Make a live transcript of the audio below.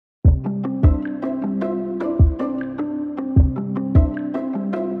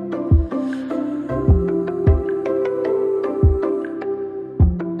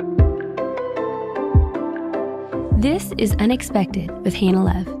is Unexpected with Hannah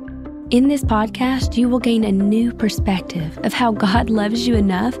Love. In this podcast, you will gain a new perspective of how God loves you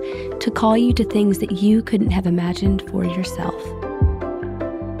enough to call you to things that you couldn't have imagined for yourself.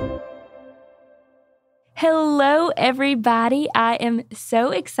 Hello, everybody. I am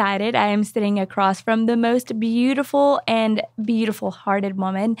so excited. I am sitting across from the most beautiful and beautiful-hearted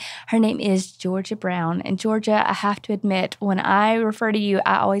woman. Her name is Georgia Brown. And Georgia, I have to admit, when I refer to you,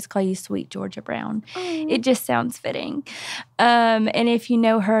 I always call you Sweet Georgia Brown. It just sounds fitting. And if you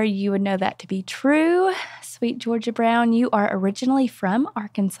know her, you would know that to be true. Sweet Georgia Brown, you are originally from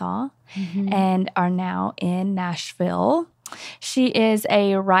Arkansas and are now in Nashville. She is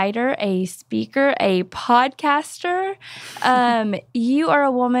a writer, a speaker, a podcaster. You are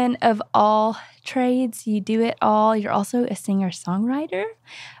a woman of all trades. You do it all. You're also a singer-songwriter,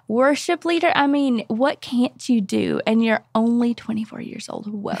 worship leader. I mean, what can't you do? And you're only 24 years old.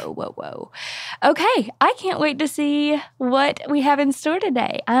 Whoa, whoa, whoa. Okay, I can't wait to see what we have in store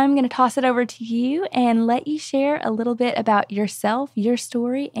today. I'm going to toss it over to you and let you share a little bit about yourself, your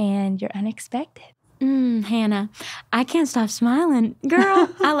story, and your unexpected. Hannah, I can't stop smiling. Girl,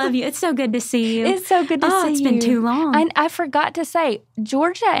 I love you. It's so good to see you. It's so good to see you. It's been too long. And I forgot to say,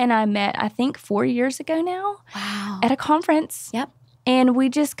 Georgia and I met, I think, 4 years ago now. Wow. At a conference. Yep. And we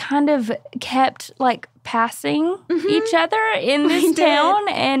just kind of kept, passing each other in this town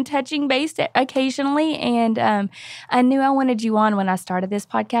and touching base occasionally. And I knew I wanted you on when I started this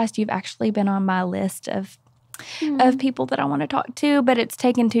podcast. You've actually been on my list of people that I want to talk to, but it's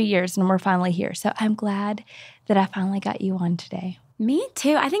taken 2 years and we're finally here. So I'm glad that I finally got you on today. Me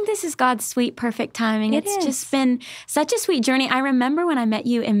too. I think this is God's sweet, perfect timing. It's just been such a sweet journey. I remember when I met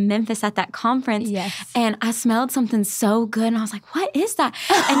you in Memphis at that conference, and I smelled something so good, and I was like, what is that?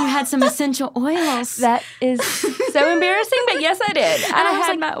 And you had some essential oils. That is so embarrassing, but yes, I did. And I was had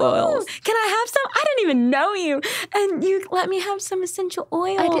like, my oils. Can I have some? I didn't even know you. And you let me have some essential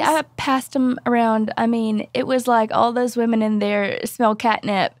oils. I passed them around. I mean, it was like all those women in there smell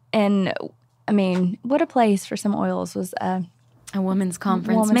catnip. And, I mean, what a place for some oils was a women's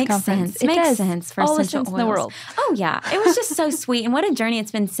conference. Makes sense. It makes sense for all essential the sense oils. In the world. Oh, yeah. It was just so sweet. And what a journey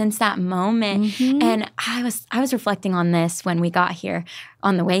it's been since that moment. And I was reflecting on this when we got here,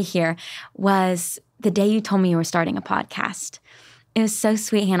 on the way here, was the day you told me you were starting a podcast. It was so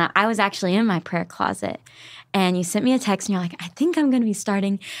sweet, Hannah. I was actually in my prayer closet, and you sent me a text, and you're like, I think I'm going to be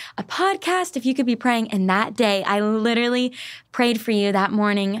starting a podcast if you could be praying. And that day, I literally prayed for you that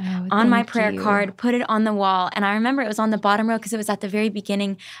morning on my prayer card, put it on the wall. And I remember it was on the bottom row because it was at the very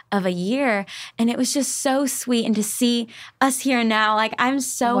beginning of a year. And it was just so sweet. And to see us here now, I'm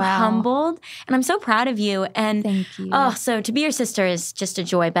so humbled, and I'm so proud of you. And thank you. Oh, so to be your sister is just a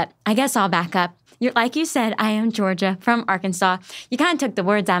joy. But I guess I'll back up. Like you said, I am Georgia from Arkansas. You kind of took the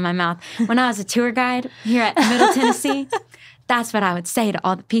words out of my mouth. When I was a tour guide here at Middle Tennessee, that's what I would say to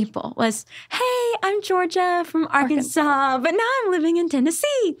all the people was, hey, I'm Georgia from Arkansas, but now I'm living in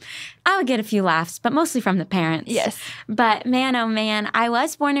Tennessee. I would get a few laughs, but mostly from the parents. Yes. But man, oh man, I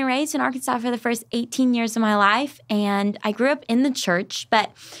was born and raised in Arkansas for the first 18 years of my life, and I grew up in the church. But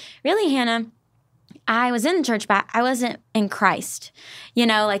really, Hannah, I was in the church, but I wasn't in Christ. You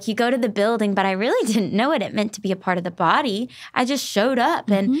go to the building, but I really didn't know what it meant to be a part of the body. I just showed up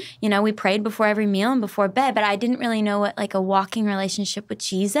and, we prayed before every meal and before bed, but I didn't really know what a walking relationship with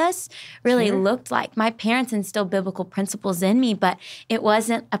Jesus really looked like. My parents instilled biblical principles in me, but it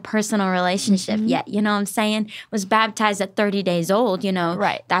wasn't a personal relationship yet. You know what I'm saying? Was baptized at 30 days old,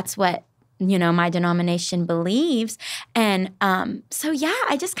 Right. That's what my denomination believes. And so, yeah,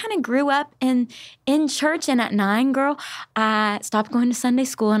 I just kind of grew up in church. And at 9, girl, I stopped going to Sunday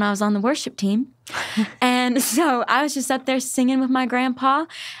school and I was on the worship team. And so I was just up there singing with my grandpa,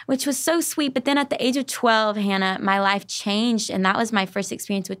 which was so sweet. But then at the age of 12, Hannah, my life changed. And that was my first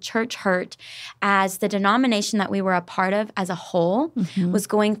experience with church hurt, as the denomination that we were a part of as a whole was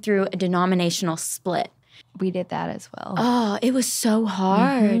going through a denominational split. We did that as well. Oh, it was so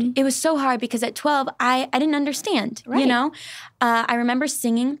hard. It was so hard because at 12, I didn't understand, I remember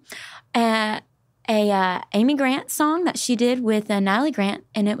singing a Amy Grant song that she did with Natalie Grant,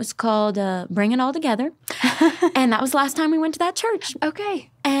 and it was called Bring It All Together. And that was the last time we went to that church.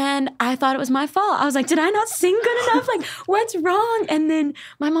 Okay. And I thought it was my fault. I was like, did I not sing good enough? What's wrong? And then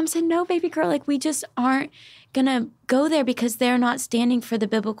my mom said, no, baby girl, we just aren't going to go there because they're not standing for the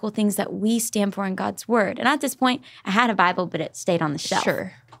biblical things that we stand for in God's word. And at this point, I had a Bible, but it stayed on the shelf.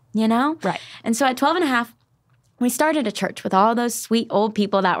 Sure. Right. And so at 12 and a half, we started a church with all those sweet old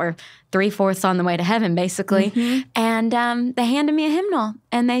people that were 3/4 on the way to heaven, basically. And they handed me a hymnal,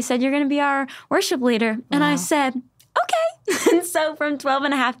 and they said, you're going to be our worship leader. And I said, okay. And so from 12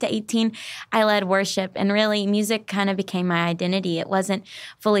 and a half to 18, I led worship. And really, music kind of became my identity. It wasn't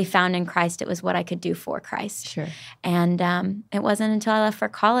fully found in Christ. It was what I could do for Christ. Sure. And it wasn't until I left for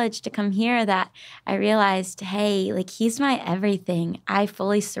college to come here that I realized, hey, like, he's my everything. I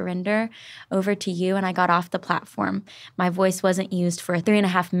fully surrender over to you. And I got off the platform. My voice wasn't used for a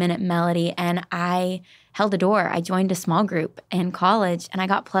 3.5-minute melody. And I held a door. I joined a small group in college and I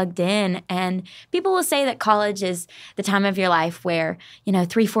got plugged in. And people will say that college is the time of your life where,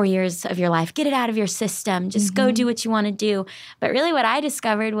 3-4 years of your life, get it out of your system, just go do what you want to do. But really what I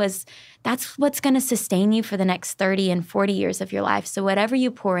discovered was that's what's going to sustain you for the next 30 and 40 years of your life. So whatever you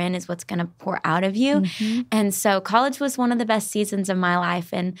pour in is what's going to pour out of you. And so college was one of the best seasons of my life.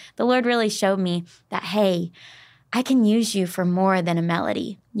 And the Lord really showed me that, hey, I can use you for more than a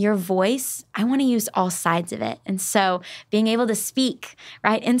melody. Your voice, I want to use all sides of it. And so being able to speak,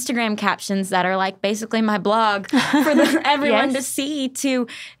 right? Instagram captions that are like basically my blog for everyone to see, to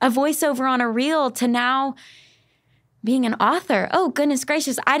a voiceover on a reel, to now being an author. Oh, goodness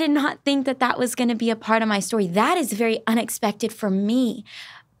gracious. I did not think that that was going to be a part of my story. That is very unexpected for me.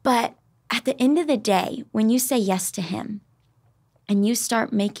 But at the end of the day, when you say yes to him and you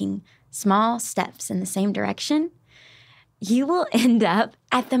start making small steps in the same direction, you will end up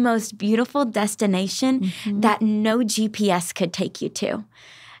at the most beautiful destination that no GPS could take you to.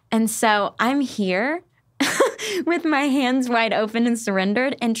 And so I'm here with my hands wide open and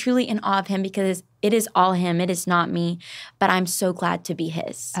surrendered and truly in awe of him, because it is all him. It is not me, but I'm so glad to be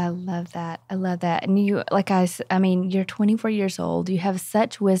his. I love that. I love that. And you, you're 24 years old. You have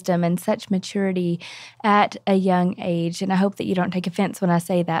such wisdom and such maturity at a young age. And I hope that you don't take offense when I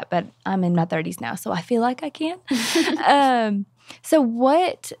say that, but I'm in my 30s now, so I feel like I can. So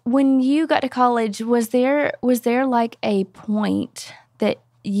when you got to college, was there like a point that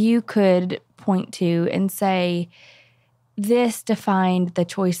you could point to and say, this defined the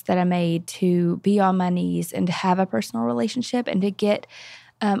choice that I made to be on my knees and to have a personal relationship and to get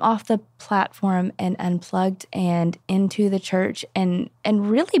off the platform and unplugged and into the church and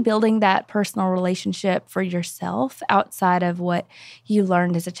really building that personal relationship for yourself outside of what you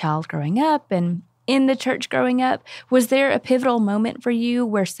learned as a child growing up and in the church growing up? Was there a pivotal moment for you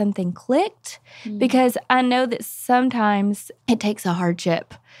where something clicked? Because I know that sometimes it takes a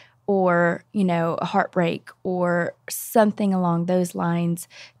hardship or, a heartbreak or something along those lines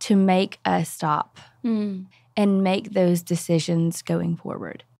to make us stop and make those decisions going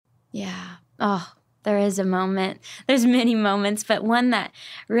forward. Yeah. Oh, there is a moment. There's many moments, but one that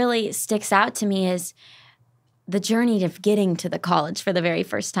really sticks out to me is the journey of getting to the college for the very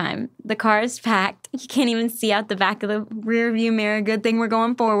first time. The car is packed. You can't even see out the back of the rear view mirror. Good thing we're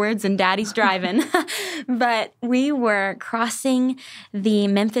going forwards and Daddy's driving. But we were crossing the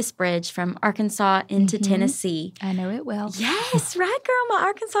Memphis Bridge from Arkansas into Tennessee. I know it well. Yes, right, girl, my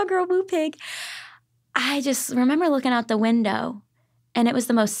Arkansas girl, woo pig. I just remember looking out the window, and it was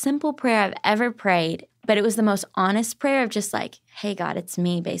the most simple prayer I've ever prayed, but it was the most honest prayer of just like, hey, God, it's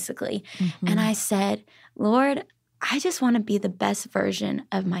me, basically. And I said, Lord, I just want to be the best version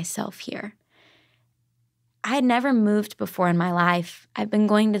of myself here. I had never moved before in my life. I've been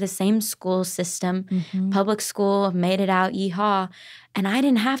going to the same school system, public school, I've made it out, yeehaw. And I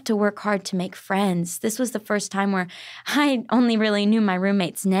didn't have to work hard to make friends. This was the first time where I only really knew my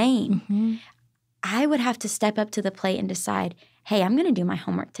roommate's name. I would have to step up to the plate and decide, hey, I'm going to do my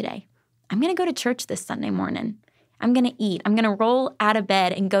homework today. I'm going to go to church this Sunday morning. I'm going to eat. I'm going to roll out of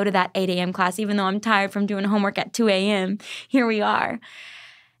bed and go to that 8 a.m. class, even though I'm tired from doing homework at 2 a.m. Here we are.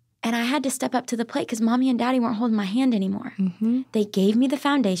 And I had to step up to the plate because Mommy and Daddy weren't holding my hand anymore. They gave me the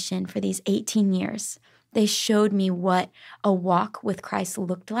foundation for these 18 years. They showed me what a walk with Christ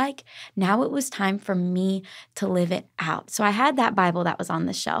looked like. Now it was time for me to live it out. So I had that Bible that was on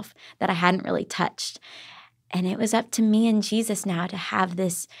the shelf that I hadn't really touched. And it was up to me and Jesus now to have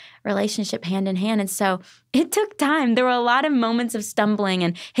this relationship hand in hand. And so it took time. There were a lot of moments of stumbling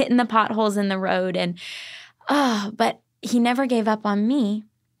and hitting the potholes in the road. But he never gave up on me.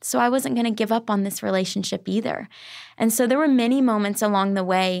 So I wasn't going to give up on this relationship either. And so there were many moments along the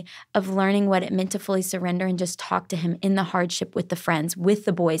way of learning what it meant to fully surrender and just talk to him in the hardship with the friends, with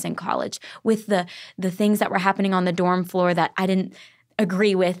the boys in college, with the things that were happening on the dorm floor that I didn't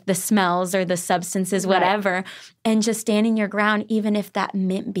agree with, the smells or the substances, whatever, and just standing your ground, even if that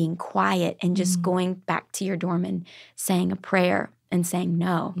meant being quiet and just going back to your dorm and saying a prayer and saying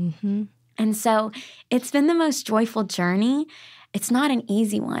no. And so it's been the most joyful journey. It's not an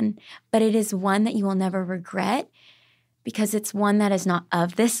easy one, but it is one that you will never regret because it's one that is not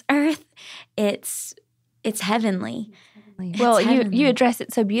of this earth. It's heavenly. Well, you address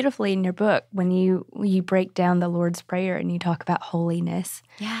it so beautifully in your book when you break down the Lord's Prayer and you talk about holiness,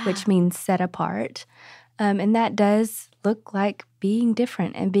 which means set apart. And that does look like being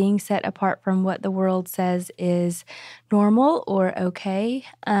different and being set apart from what the world says is normal or okay.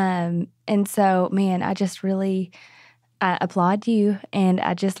 And so, man, I just really applaud you, and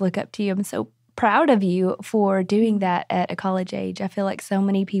I just look up to you. I'm so proud of you for doing that at a college age. I feel like so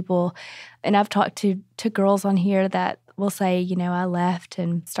many people, and I've talked to girls on here that will say, I left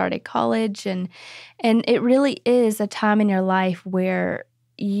and started college, and it really is a time in your life where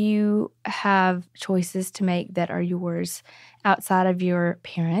you have choices to make that are yours outside of your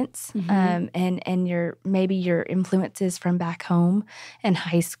parents, and your influences from back home and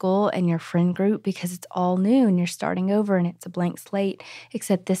high school and your friend group, because it's all new and you're starting over and it's a blank slate,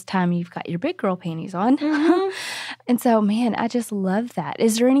 except this time you've got your big girl panties on. And so, man, I just love that.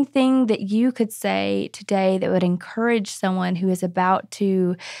 Is there anything that you could say today that would encourage someone who is about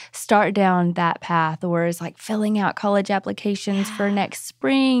to start down that path, or is like filling out college applications for next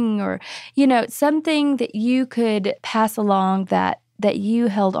spring, or, something that you could pass along that you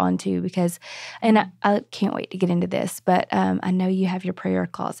held on to? Because, and I can't wait to get into this, but I know you have your prayer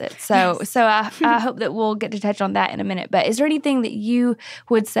closet. So I hope that we'll get to touch on that in a minute. But is there anything that you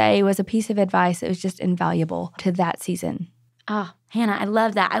would say was a piece of advice that was just invaluable to that season? Oh, Hannah, I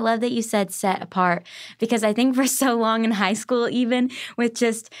love that. I love that you said set apart, because I think for so long in high school, even with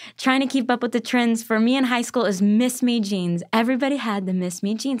just trying to keep up with the trends, for me in high school is Miss Me jeans. Everybody had the Miss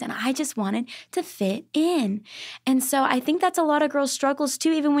Me jeans, and I just wanted to fit in. And so I think that's a lot of girls' struggles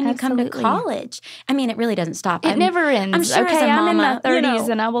too, even when you come to college. I mean, it really doesn't stop. It never ends. I'm sure as a I'm mama, in my 30s,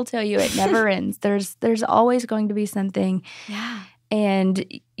 and I will tell you it never ends. There's always going to be something. Yeah.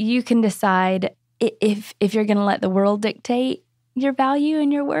 And you can decide if you're going to let the world dictate your value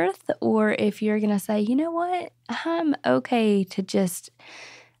and your worth, or if you're going to say, you know what, I'm okay to just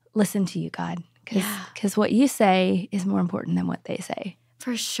listen to you, God, because what you say is more important than what they say.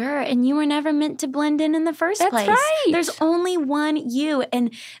 For sure. And you were never meant to blend in the first place. That's right. There's only one you.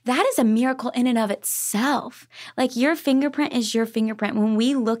 And that is a miracle in and of itself. Like, your fingerprint is your fingerprint. When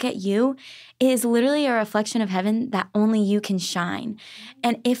we look at you, it is literally a reflection of heaven that only you can shine.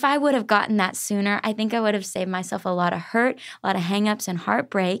 And if I would have gotten that sooner, I think I would have saved myself a lot of hurt, a lot of hangups and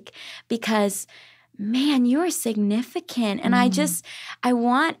heartbreak, because man, you're significant. And I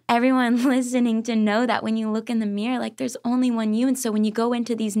want everyone listening to know that when you look in the mirror, like, there's only one you. And so when you go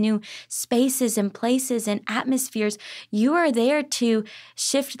into these new spaces and places and atmospheres, you are there to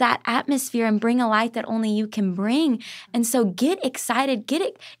shift that atmosphere and bring a light that only you can bring. And so get excited,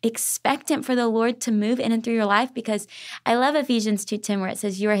 get expectant for the Lord to move in and through your life, because I love Ephesians 2:10, where it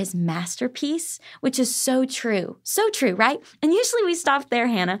says you are his masterpiece, which is so true, right? And usually we stop there,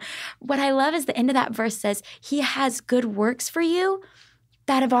 Hannah. What I love is the end of that verse says he has good works for you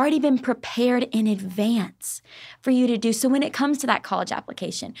that have already been prepared in advance for you to do. So when it comes to that college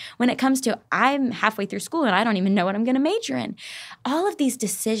application, when it comes to I'm halfway through school and I don't even know what I'm going to major in, all of these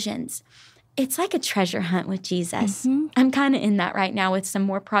decisions, it's like a treasure hunt with Jesus. I'm kind of in that right now with some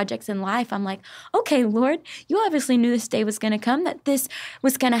more projects in life. I'm like, okay, Lord, you obviously knew this day was going to come, that this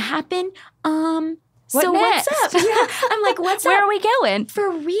was going to happen. What's up? Yeah. I'm like, what's Where up? are we going? For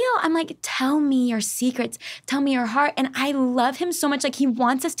real. I'm like, tell me your secrets. Tell me your heart. And I love him so much. Like, he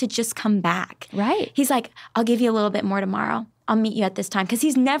wants us to just come back. Right. He's like, I'll give you a little bit more tomorrow. I'll meet you at this time. Because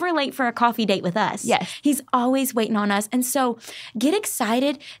he's never late for a coffee date with us. Yes. He's always waiting on us. And so get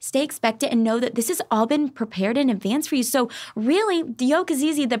excited, stay expectant, and know that this has all been prepared in advance for you. So really, the yoke is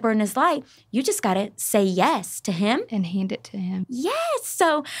easy, the burden is light. You just got to say yes to him. And hand it to him. Yes.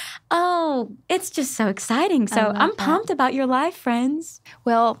 So, it's just so exciting. So I'm pumped about your life, friends.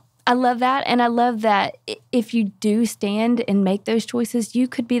 Well, I love that. And I love that if you do stand and make those choices, you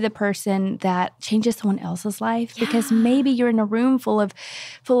could be the person that changes someone else's life, because maybe you're in a room full of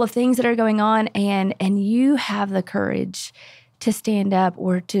things that are going on, and you have the courage to stand up,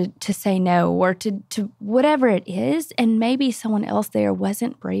 or to say no, or to whatever it is. And maybe someone else there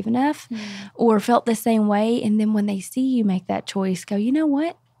wasn't brave enough or felt the same way. And then when they see you make that choice, go, you know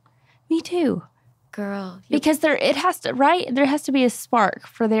what? Me too. Girl. Because there has to be a spark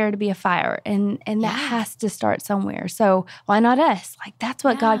for there to be a fire, and that has to start somewhere. So why not us? Like, that's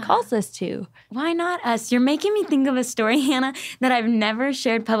what God calls us to. Why not us? You're making me think of a story, Hannah, that I've never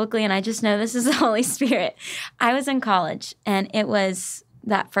shared publicly, and I just know this is the Holy Spirit. I was in college, and it was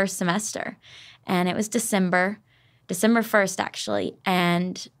that first semester, and it was December 1st, actually,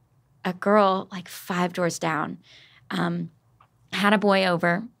 and a girl like 5 doors down had a boy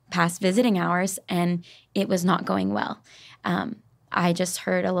over past visiting hours, and it was not going well. I just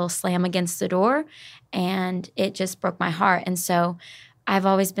heard a little slam against the door, and it just broke my heart. And so I've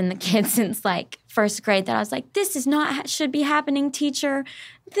always been the kid since like first grade that I was like, this is not should be happening, teacher.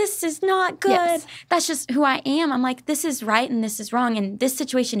 This is not good. Yes. That's just who I am. I'm like, this is right and this is wrong and this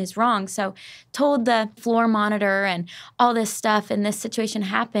situation is wrong. So told the floor monitor and all this stuff, and this situation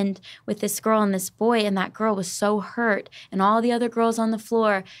happened with this girl and this boy, and that girl was so hurt, and all the other girls on the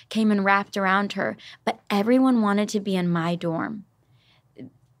floor came and wrapped around her. But everyone wanted to be in my dorm.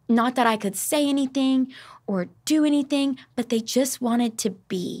 Not that I could say anything or do anything, but they just wanted to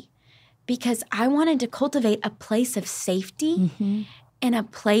be, because I wanted to cultivate a place of safety and a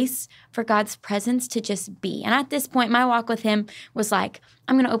place for God's presence to just be. And at this point, my walk with him was like,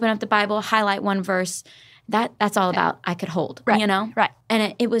 I'm going to open up the Bible, highlight one verse. That's all about I could hold, right. you know? Right.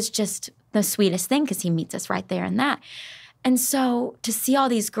 And it was just the sweetest thing, because he meets us right there in that. And so to see all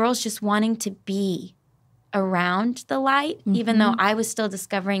these girls just wanting to be around the light, even though I was still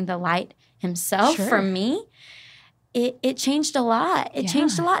discovering the light himself for me, it changed a lot. It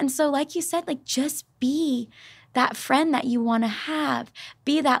changed a lot. And so like you said, like just be that friend that you want to have.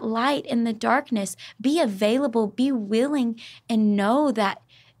 Be that light in the darkness. Be available, be willing, and know that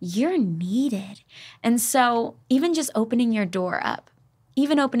you're needed. And so even just opening your door up,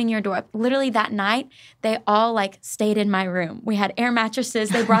 literally that night, they all like stayed in my room. We had air mattresses.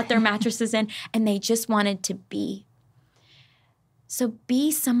 They brought their mattresses in, and they just wanted to be. So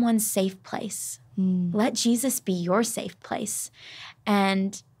be someone's safe place. Let Jesus be your safe place.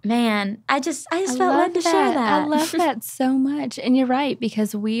 And man, I just felt led to share that. I love that so much. And you're right,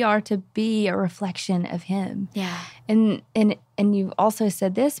 because we are to be a reflection of him. Yeah. And you've also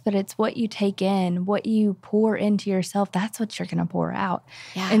said this, but it's what you take in, what you pour into yourself, that's what you're going to pour out.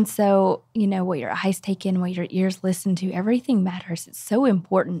 Yeah. And so, what your eyes take in, what your ears listen to, everything matters. It's so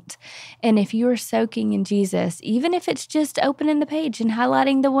important. And if you are soaking in Jesus, even if it's just opening the page and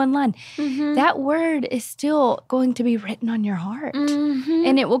highlighting the one line, that word is still going to be written on your heart.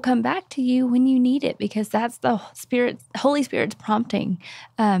 And it will come back to you when you need it, because that's the Holy Spirit's prompting.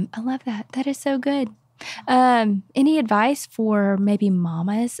 I love that. That is so good. Any advice for maybe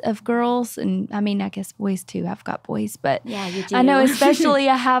mamas of girls? And I mean, I guess boys too. I've got boys, but yeah, you do. I know especially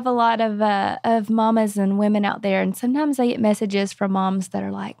I have a lot of mamas and women out there. And sometimes I get messages from moms that are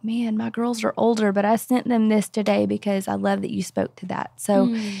like, man, my girls are older, but I sent them this today because I love that you spoke to that.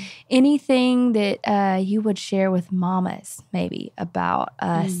 So anything that you would share with mamas maybe about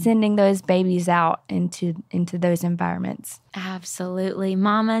sending those babies out into those environments? Absolutely.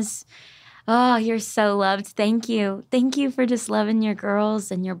 Mamas, oh, you're so loved. Thank you. Thank you for just loving your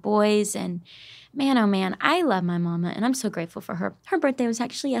girls and your boys. And man, oh man, I love my mama, and I'm so grateful for her. Her birthday was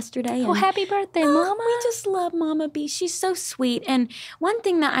actually yesterday. Oh, happy birthday, Mama. We just love Mama B. She's so sweet. And one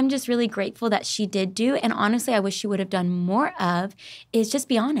thing that I'm just really grateful that she did do, and honestly I wish she would have done more of, is just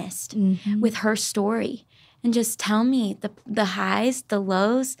be honest with her story. And just tell me the highs, the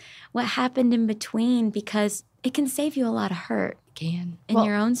lows, what happened in between, because it can save you a lot of hurt. In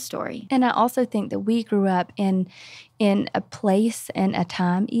your own story. And I also think that we grew up in a place and a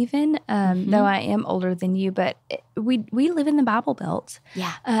time, even though I am older than you, but we live in the Bible Belt.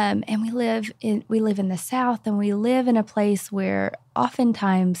 Yeah. And we live in the South, and we live in a place where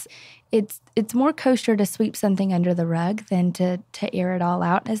oftentimes it's more kosher to sweep something under the rug than to air it all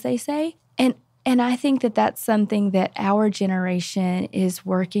out, as they say. And I think that that's something that our generation is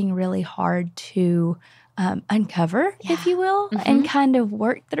working really hard to uncover, if you will, and kind of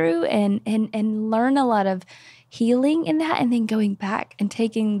work through and learn a lot of healing in that, and then going back and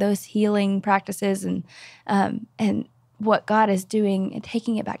taking those healing practices and what God is doing and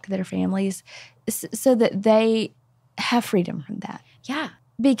taking it back to their families so that they have freedom from that. Yeah.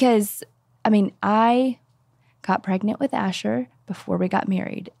 Because, I mean, I got pregnant with Asher before we got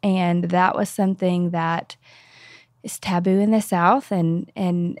married, and that was something that is taboo in the South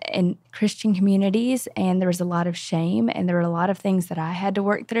and Christian communities, and there was a lot of shame, and there were a lot of things that I had to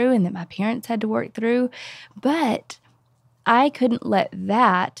work through and that my parents had to work through, but I couldn't let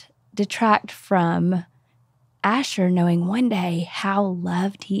that detract from Asher knowing one day how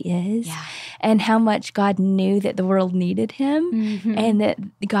loved he is and how much God knew that the world needed him and that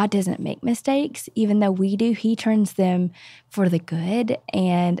God doesn't make mistakes. Even though we do, he turns them for the good,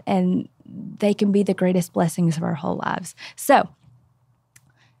 and they can be the greatest blessings of our whole lives. So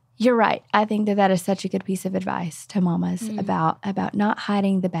you're right. I think that is such a good piece of advice to mamas about not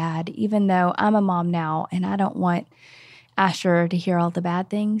hiding the bad, even though I'm a mom now and I don't want Asher to hear all the bad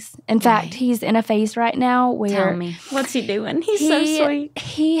things. In fact, he's in a phase right now where... Tell me. What's he doing? He's so sweet.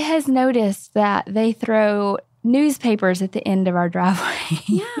 He has noticed that they throw newspapers at the end of our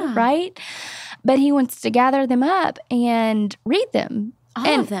driveway, right? but he wants to gather them up and read them.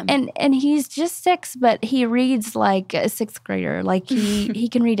 All of them. And he's just 6, but he reads like a 6th grader. Like he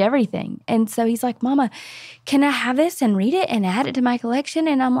can read everything. And so he's like, Mama, can I have this and read it and add it to my collection?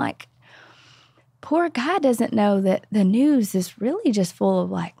 And I'm like, poor guy doesn't know that the news is really just full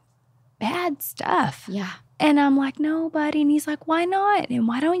of like bad stuff. Yeah. And I'm like, no, buddy. And he's like, why not? And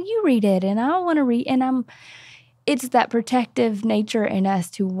why don't you read it? And I want to read. And it's that protective nature in us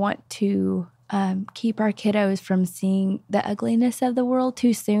to want to keep our kiddos from seeing the ugliness of the world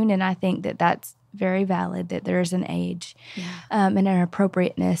too soon. And I think that that's very valid, that there's an age and an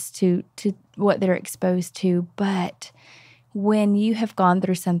appropriateness to what they're exposed to. But when you have gone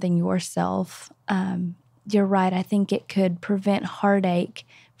through something yourself, you're right. I think it could prevent heartache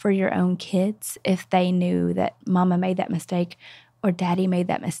for your own kids if they knew that Mama made that mistake or Daddy made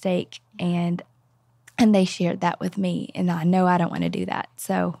that mistake, and they shared that with me. And I know I don't want to do that.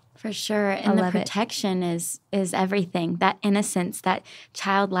 So for sure. And the protection is everything. That innocence, that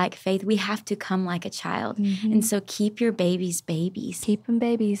childlike faith, we have to come like a child. Mm-hmm. And so keep your babies babies. Keep them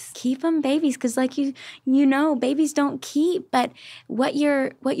babies. Keep them babies, because like you know, babies don't keep, but what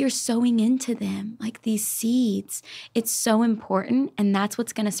you're sowing into them, like these seeds, it's so important, and that's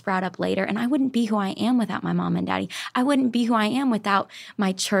what's going to sprout up later. And I wouldn't be who I am without my mom and daddy. I wouldn't be who I am without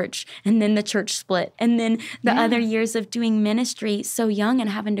my church, and then the church split, and then the other years of doing ministry so young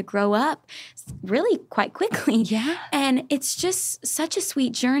and having to grow up really quite quickly. Yeah. And it's just such a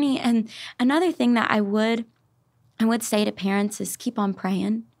sweet journey. And another thing that I would say to parents is keep on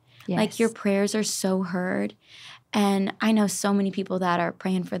praying. Yes. Like your prayers are so heard. And I know so many people that are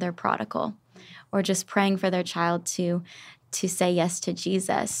praying for their prodigal or just praying for their child to say yes to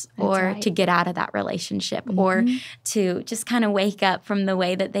Jesus. That's or right. To get out of that relationship, mm-hmm. or to just kind of wake up from the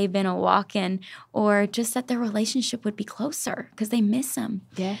way that they've been a walking, or just that their relationship would be closer because they miss him.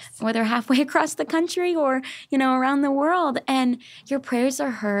 Yes. Or they're halfway across the country or, around the world, and your prayers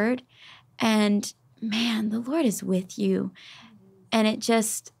are heard, and man, the Lord is with you. And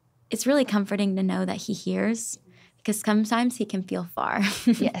it's really comforting to know that he hears. Because sometimes he can feel far.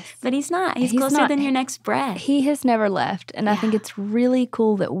 Yes. But he's not. He's closer than your next breath. He has never left. And I think it's really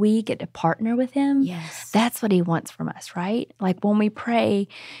cool that we get to partner with him. Yes. That's what he wants from us, right? Like when we pray,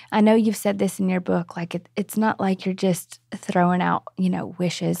 I know you've said this in your book, like it's not like you're just throwing out,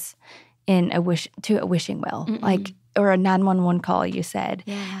 wishes to a wishing well. Mm-mm. Like, or a 911 call, you said.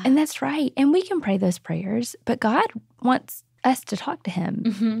 Yeah. And that's right. And we can pray those prayers, but God wants us to talk to him.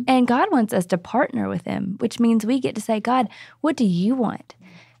 Mm-hmm. And God wants us to partner with him, which means we get to say, God, what do you want?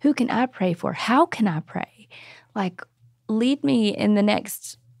 Who can I pray for? How can I pray? Like, lead me in the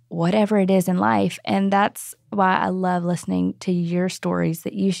next whatever it is in life. And that's why I love listening to your stories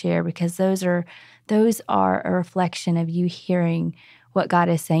that you share, because those are a reflection of you hearing what God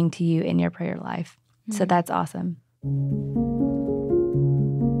is saying to you in your prayer life. Mm-hmm. So that's awesome.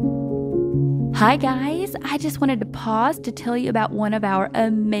 Hi, guys. I just wanted to pause to tell you about one of our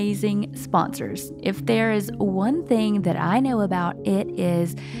amazing sponsors. If there is one thing that I know about, it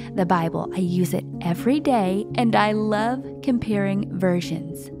is the Bible. I use it every day, and I love comparing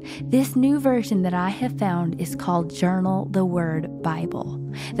versions. This new version that I have found is called Journal the Word Bible.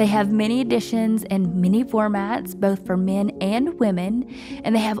 They have many editions and many formats, both for men and women,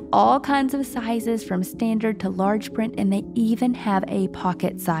 and they have all kinds of sizes from standard to large print, and they even have a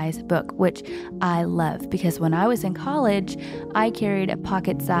pocket-size book, which I love because when I was in college, I carried a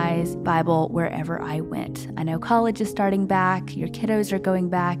pocket-size Bible wherever I went. I know college is starting back, your kiddos are going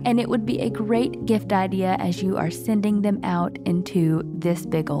back, and it would be a great gift idea as you are sending them out into this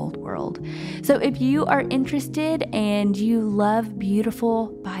big old world. So if you are interested and you love beautiful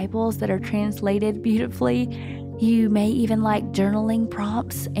Bibles that are translated beautifully, you may even like journaling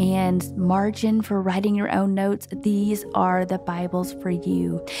prompts and margin for writing your own notes. These are the Bibles for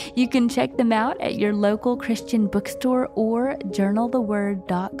you. You can check them out at your local Christian bookstore or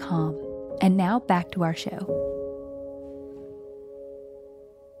journaltheword.com. And now back to our show.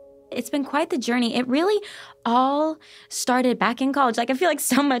 It's been quite the journey. It really all started back in college. Like, I feel like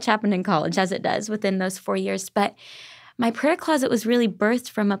so much happened in college, as it does within those 4 years. But my prayer closet was really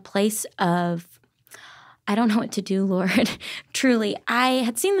birthed from a place of, I don't know what to do, Lord. Truly, I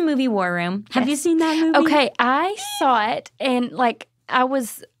had seen the movie War Room. Have you seen that movie? Okay, I saw it, and I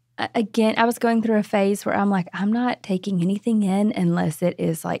was going through a phase where I'm like, I'm not taking anything in unless it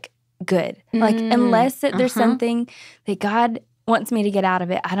is good. Unless there's something that God wants me to get out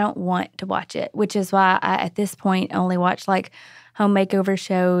of it, I don't want to watch it, which is why I, at this point, only watch home makeover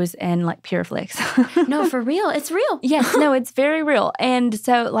shows and like Pure Flix. No, for real. It's real. Yes, no, it's very real. And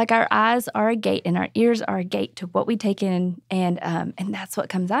so like our eyes are a gate and our ears are a gate to what we take in, and that's what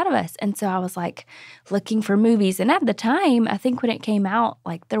comes out of us. And so I was like looking for movies. And at the time, I think when it came out,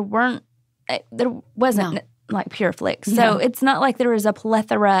 like there wasn't like Pure Flix. So it's not like there was a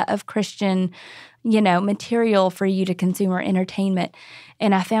plethora of Christian, material for you to consume or entertainment.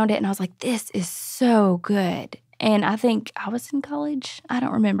 And I found it and I was like, this is so good. And I think I was in college. I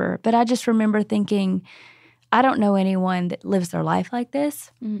don't remember. But I just remember thinking, I don't know anyone that lives their life like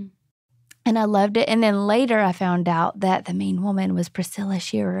this. Mm. And I loved it. And then later I found out that the main woman was Priscilla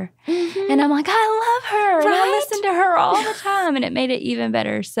Shearer. Mm-hmm. And I'm like, I love her. Right? And I listen to her all the time. And it made it even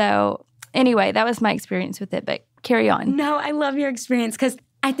better. So anyway, that was my experience with it. But carry on. No, I love your experience because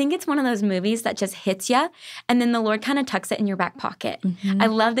I think it's one of those movies that just hits you, and then the Lord kind of tucks it in your back pocket. Mm-hmm. I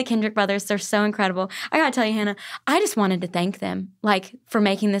love the Kendrick brothers. They're so incredible. I got to tell you, Hannah, I just wanted to thank them, like, for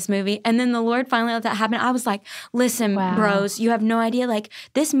making this movie. And then the Lord finally let that happen. I was like, listen, bros, you have no idea. Like,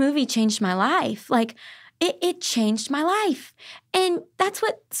 this movie changed my life. Like, it changed my life. And that's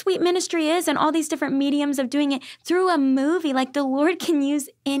what sweet ministry is, and all these different mediums of doing it through a movie. Like, the Lord can use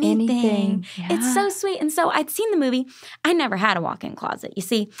anything. Yeah. It's so sweet. And so I'd seen the movie. I never had a walk-in closet. You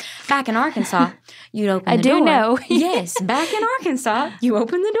see, back in Arkansas, you'd open the door. I do know. Yes, back in Arkansas, you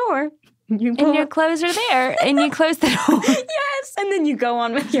open the door. And your clothes are there, and you close the door. Yes, and then you go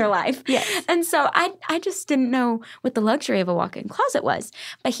on with your life. Yes. And so I just didn't know what the luxury of a walk-in closet was.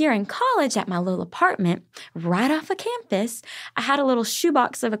 But here in college, at my little apartment, right off of campus, I had a little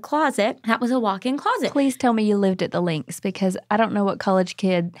shoebox of a closet. That was a walk-in closet. Please tell me you lived at the Links, because I don't know what college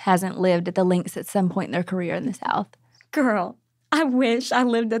kid hasn't lived at the Links at some point in their career in the South. Girl, I wish I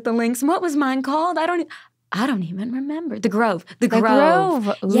lived at the Links. What was mine called? I don't even remember. The Grove. The Grove.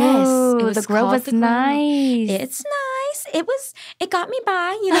 Ooh, yes. It was the Grove was nice. It's nice. It got me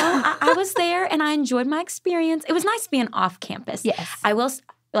by, I was there and I enjoyed my experience. It was nice being off campus. Yes. I will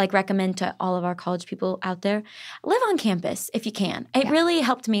recommend to all of our college people out there, live on campus if you can. It really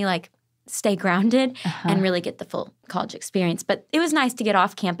helped me stay grounded and really get the full college experience. But it was nice to get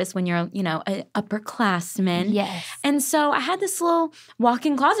off campus when you're, an upperclassman. Yes. And so I had this little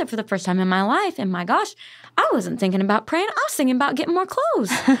walk-in closet for the first time in my life. And my gosh, I wasn't thinking about praying. I was thinking about getting more clothes.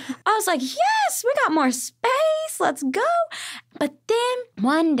 I was like, yes, we got more space. Let's go. But then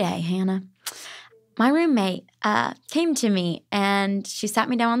one day, Hannah, my roommate came to me and she sat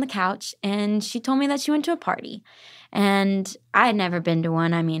me down on the couch and she told me that she went to a party. And I had never been to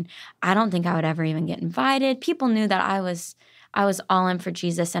one. I mean, I don't think I would ever even get invited. People knew that I was all in for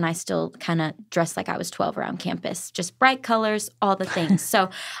Jesus, and I still kind of dressed like I was 12 around campus. Just bright colors, all the things. So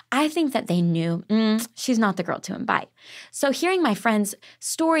I think that they knew, she's not the girl to invite. So hearing my friend's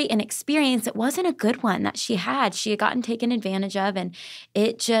story and experience, it wasn't a good one that she had. She had gotten taken advantage of, and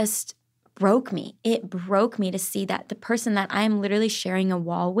it just broke me. It broke me to see that the person that I am literally sharing a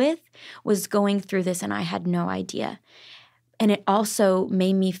wall with was going through this, and I had no idea. And it also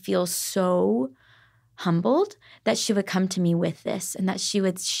made me feel so humbled that she would come to me with this and that she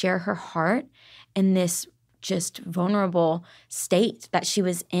would share her heart in this just vulnerable state that she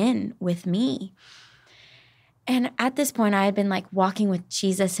was in with me. And at this point, I had been walking with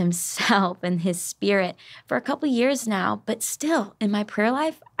Jesus himself and his spirit for a couple years now, but still in my prayer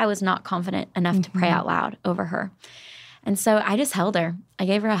life, I was not confident enough to pray out loud over her. And so I just held her. I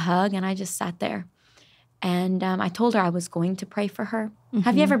gave her a hug and I just sat there. And I told her I was going to pray for her. Mm-hmm.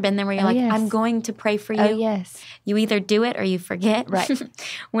 Have you ever been there where you're yes. I'm going to pray for you? Oh, yes. You either do it or you forget. Right.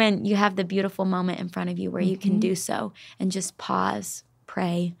 When you have the beautiful moment in front of you where you can do so and just pause,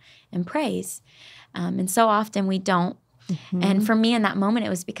 pray, and praise. And so often we don't. Mm-hmm. And for me in that moment, it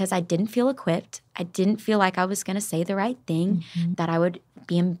was because I didn't feel equipped. I didn't feel like I was going to say the right thing, that I would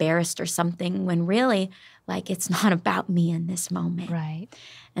be embarrassed or something, when really, it's not about me in this moment. Right.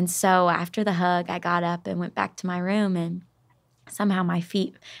 And so after the hug, I got up and went back to my room, and somehow my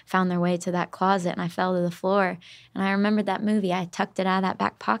feet found their way to that closet and I fell to the floor. And I remembered that movie. I tucked it out of that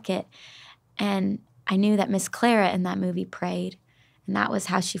back pocket. And I knew that Miss Clara in that movie prayed. And that was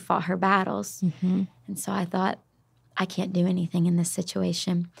how she fought her battles. Mm-hmm. And so I thought, I can't do anything in this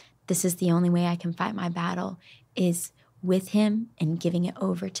situation. This is the only way I can fight my battle, is with him and giving it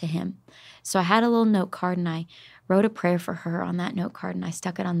over to him. So I had a little note card and I wrote a prayer for her on that note card and I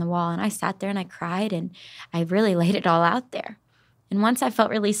stuck it on the wall. And I sat there and I cried and I really laid it all out there. And once I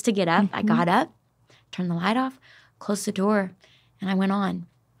felt released to get up, I got up, turned the light off, closed the door, and I went on.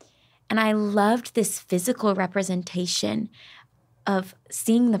 And I loved this physical representation of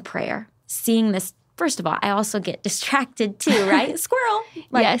seeing the prayer, seeing this first of all, I also get distracted too, right? Squirrel.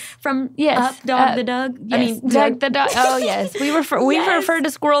 Yes. From Yes. Up, Dog the Doug. Yes. I mean, Doug the dog. Oh, yes. We refer to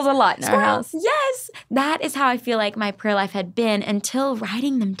squirrels a lot in our house. Yes. That is how I feel like my prayer life had been until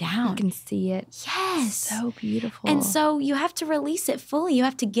writing them down. You can see it. Yes. So beautiful. And so you have to release it fully. You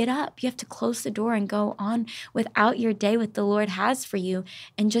have to get up. You have to close the door and go on without your day what the Lord has for you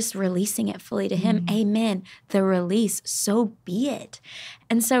and just releasing it fully to Him. Amen. The release. So be it.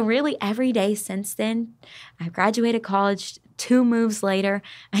 And so really every day since then, I graduated college 2 moves later.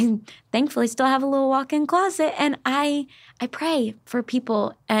 I thankfully still have a little walk-in closet, and I pray for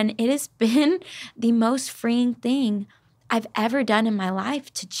people, and it has been the most freeing thing I've ever done in my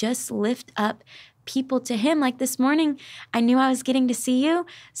life to just lift up people to Him. Like this morning, I knew I was getting to see you,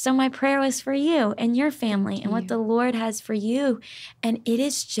 so my prayer was for you and your family and what the Lord has for you. And it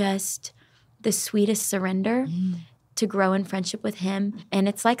is just the sweetest surrender to grow in friendship with Him. And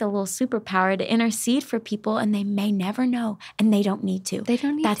it's like a little superpower to intercede for people, and they may never know, and they don't need to. They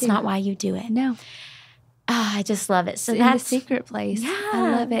don't need That's to. not why you do it. No. I just love it. So in that's the secret place. Yeah, I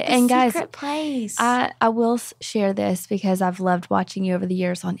love it. the And guys, secret place. I will share this because I've loved watching you over the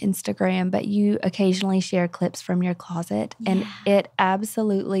years on Instagram, but you occasionally share clips from your closet. And it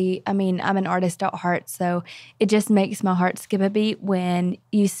absolutely, I mean, I'm an artist at heart, so it just makes my heart skip a beat when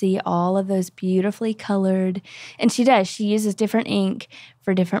you see all of those beautifully colored, and she uses different ink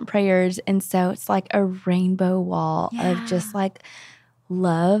for different prayers. And so it's like a rainbow wall of just like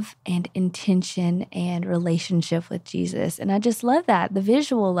love and intention and relationship with Jesus. And I just love that. The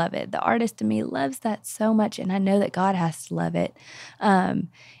visual of it. The artist in me loves that so much. And I know that God has to love it. And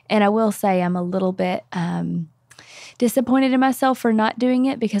I will say I'm a little bit disappointed in myself for not doing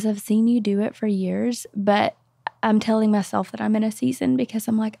it because I've seen you do it for years. But I'm telling myself that I'm in a season because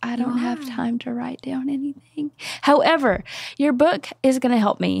I'm like, I don't have time to write down anything. However, your book is going to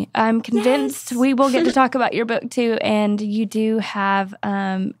help me. I'm convinced we will get to talk about your book too. And you do have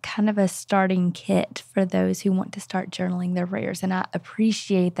kind of a starting kit for those who want to start journaling their prayers. And I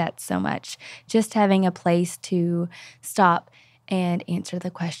appreciate that so much. Just having a place to stop and answer the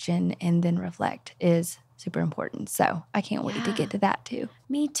question and then reflect is super important. So I can't wait to get to that too.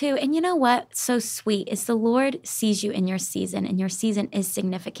 Me too. And you know what? So sweet is the Lord sees you in your season, and your season is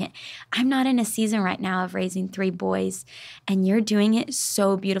significant. I'm not in a season right now of raising 3 boys, and you're doing it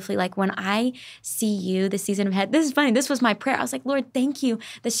so beautifully. Like when I see you the season ahead, this is funny. This was my prayer. I was like, Lord, thank you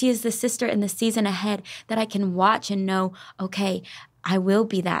that she is the sister in the season ahead that I can watch and know, okay, I will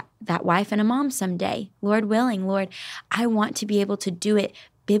be that wife and a mom someday. Lord willing, Lord, I want to be able to do it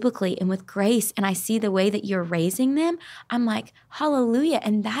biblically and with grace, and I see the way that you're raising them, I'm like, hallelujah.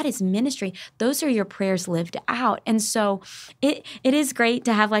 And that is ministry. Those are your prayers lived out. And so it is great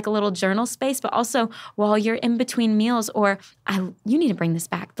to have like a little journal space, but also while you're in between meals, or you need to bring this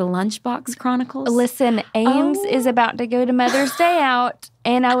back, the Lunchbox Chronicles. Listen, Ames is about to go to Mother's Day out.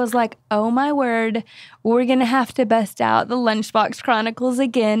 And I was like, oh my word, we're going to have to bust out the Lunchbox Chronicles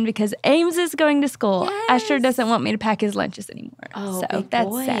again because Ames is going to school. Yes. Asher doesn't want me to pack his lunches anymore. Oh, so big that's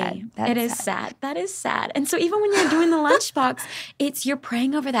boy. sad. It is sad. That is sad. And so even when you're doing the lunchbox, you're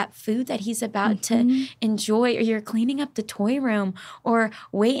praying over that food that he's about to enjoy, or you're cleaning up the toy room, or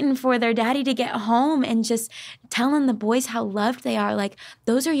waiting for their daddy to get home and just telling the boys how loved they are. Like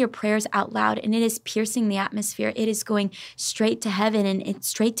those are your prayers out loud, and it is piercing the atmosphere. It is going straight to heaven, and it's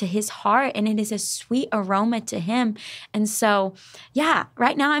straight to his heart, and it is a sweet aroma to him. And so, yeah,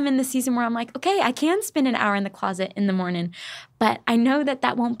 right now I'm in the season where I'm like, okay, I can spend an hour in the closet in the morning, but I know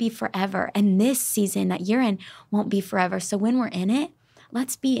that won't be forever. And this season that you're in won't be forever. So when we're in it,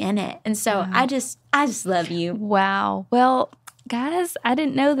 let's be in it. And so I just love you. Wow. Well, guys, I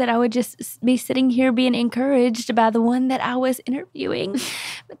didn't know that I would just be sitting here being encouraged by the one that I was interviewing.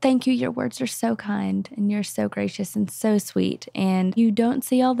 But thank you. Your words are so kind, and you're so gracious and so sweet. And you don't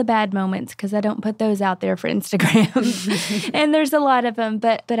see all the bad moments because I don't put those out there for Instagram. And there's a lot of them.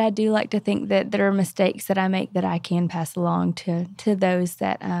 But I do like to think that there are mistakes that I make that I can pass along to those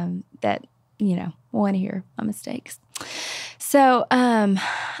that want to hear my mistakes. So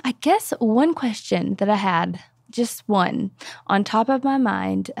I guess one question that I had, just one, on top of my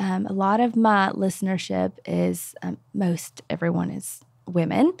mind, a lot of my listenership is, most everyone is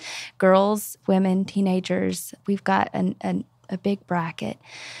women, girls, women, teenagers. We've got a big bracket.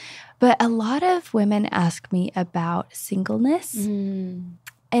 But a lot of women ask me about singleness. And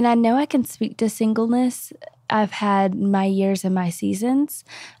I know I can speak to singleness. I've had my years and my seasons,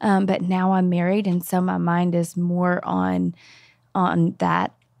 but now I'm married, and so my mind is more on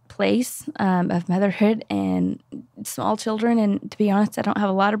that place of motherhood and small children. And to be honest, I don't have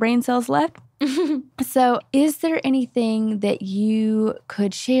a lot of brain cells left. So is there anything that you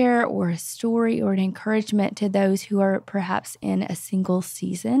could share, or a story or an encouragement to those who are perhaps in a single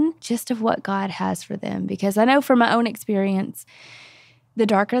season, just of what God has for them? Because I know from my own experience, the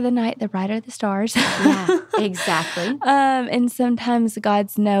darker the night, the brighter the stars. Yeah, exactly. And sometimes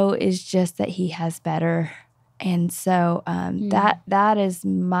God's no is just that he has better. And so that is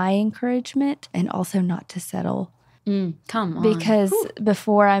my encouragement, and also not to settle. Come on. Because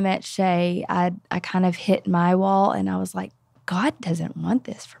before I met Shay, I kind of hit my wall, and I was like, God doesn't want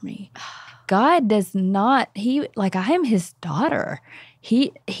this for me. God does not. I am his daughter.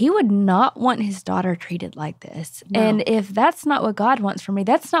 He would not want his daughter treated like this. No. And if that's not what God wants for me,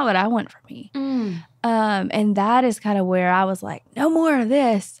 that's not what I want for me. And that is kind of where I was like, no more of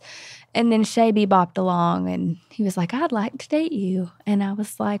this. And then Shay bopped along, and he was like, I'd like to date you. And I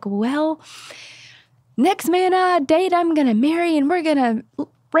was like, well, next man I date, I'm going to marry, and we're going to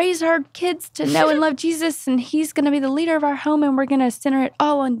raise our kids to know and love Jesus, and he's going to be the leader of our home, and we're going to center it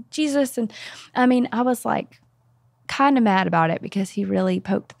all on Jesus. And I mean, I was like kind of mad about it, because he really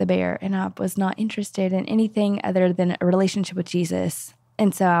poked the bear, and I was not interested in anything other than a relationship with Jesus.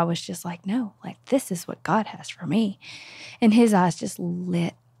 And so I was just like, no, like, this is what God has for me. And his eyes just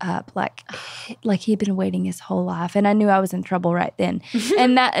lit up like he'd been waiting his whole life. And I knew I was in trouble right then.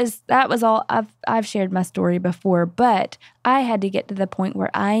 And that was all. I've shared my story before, but I had to get to the point where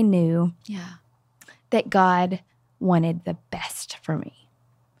I knew that God wanted the best for me,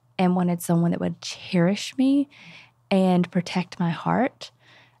 and wanted someone that would cherish me and protect my heart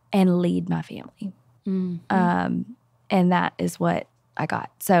and lead my family. And that is what I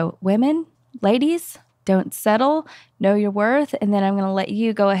got. So women, ladies, don't settle, know your worth. And then I'm going to let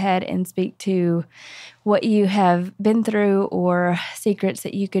you go ahead and speak to what you have been through, or secrets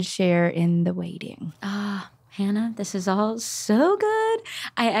that you could share in the waiting. Hannah, this is all so good.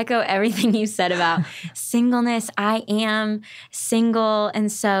 I echo everything you said about singleness. I am single.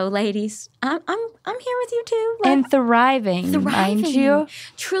 And so, ladies, I'm here with you too. And thriving, mind you.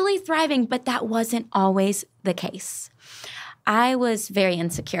 Truly thriving, but that wasn't always the case. I was very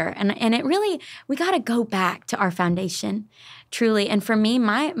insecure, and it really, we got to go back to our foundation, truly. And for me,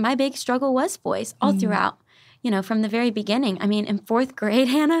 my big struggle was boys all throughout, from the very beginning. I mean, in 4th grade,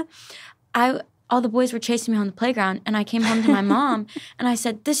 Hannah, all the boys were chasing me on the playground, and I came home to my mom, and I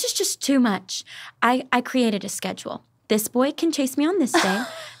said, this is just too much. I created a schedule. This boy can chase me on this day.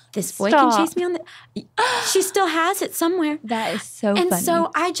 This boy can chase me on the... She still has it somewhere. That is so funny. And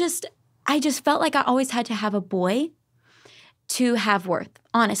so I just felt like I always had to have a boy to have worth,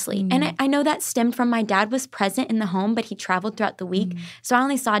 honestly. And I know that stemmed from my dad was present in the home, but he traveled throughout the week. So I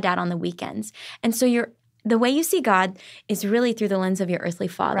only saw Dad on the weekends. And so the way you see God is really through the lens of your earthly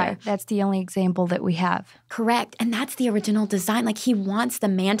father. Right. That's the only example that we have. Correct. And that's the original design. Like, he wants the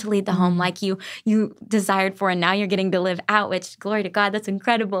man to lead the home like you desired for, and now you're getting to live out, which, glory to God, that's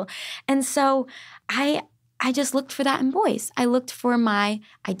incredible. And so I just looked for that in boys. I looked for my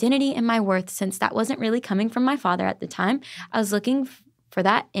identity and my worth, since that wasn't really coming from my father at the time. I was looking for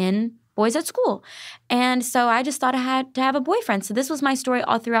that in boys at school. And so I just thought I had to have a boyfriend. So this was my story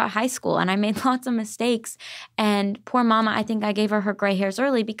all throughout high school. And I made lots of mistakes. And poor mama, I think I gave her gray hairs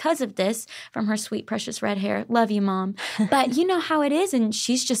early because of this, from her sweet, precious red hair. Love you, Mom. But you know how it is. And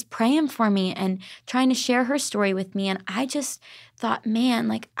she's just praying for me and trying to share her story with me. And I just thought, man,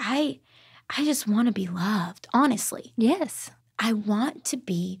 like, I just want to be loved, honestly. Yes. I want to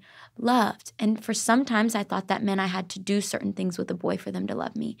be loved. And for sometimes I thought that meant I had to do certain things with a boy for them to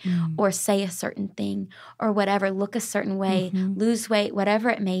love me, or say a certain thing, or whatever, look a certain way, lose weight, whatever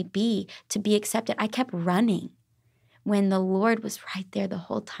it may be, to be accepted. I kept running when the Lord was right there the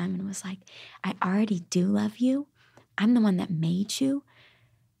whole time and was like, I already do love you. I'm the one that made you.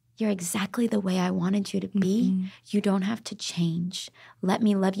 You're exactly the way I wanted you to be. You don't have to change. Let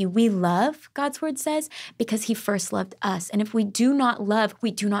me love you. We love, God's word says, because he first loved us. And if we do not love,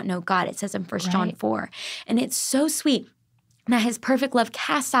 we do not know God. It says in 1 John 4. And it's so sweet. Now, his perfect love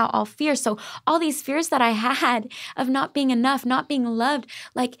casts out all fear. So all these fears that I had of not being enough, not being loved,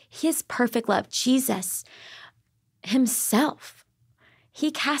 like his perfect love, Jesus himself, he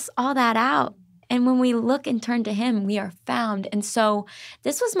casts all that out. And when we look and turn to him, we are found. And so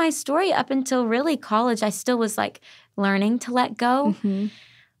this was my story up until really college. I still was like learning to let go.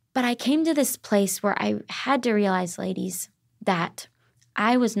 But I came to this place where I had to realize, ladies, that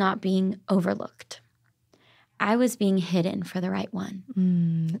I was not being overlooked. I was being hidden for the right one.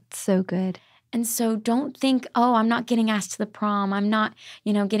 That's so good. And so don't think, oh, I'm not getting asked to the prom. I'm not,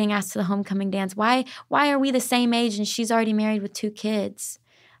 getting asked to the homecoming dance. Why are we the same age and she's already married with 2 kids?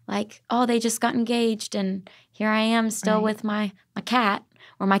 Like, oh, they just got engaged and here I am still with my cat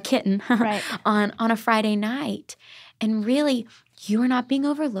or my kitten Right. on a Friday night. And really, you are not being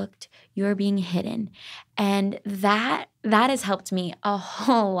overlooked. You are being hidden. And that has helped me a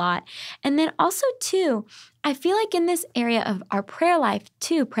whole lot. And then also, too, I feel like in this area of our prayer life,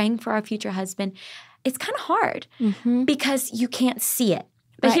 too, praying for our future husband, it's kind of hard because you can't see it.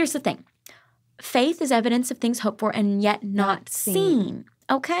 But here's the thing. Faith is evidence of things hoped for and yet not seen.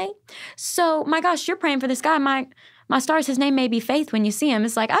 Okay? So, my gosh, you're praying for this guy. My stars, his name may be Faith when you see him.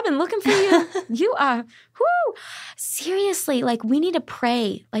 It's like, I've been looking for you. You are, whoo. Seriously, like we need to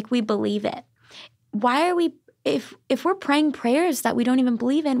pray like we believe it. Why are we, if we're praying prayers that we don't even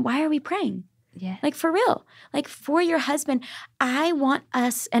believe in, why are we praying? Yeah. Like for real. Like for your husband, I want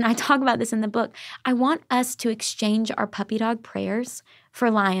us, and I talk about this in the book, I want us to exchange our puppy dog prayers for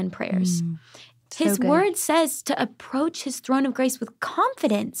lion prayers. His word says to approach his throne of grace with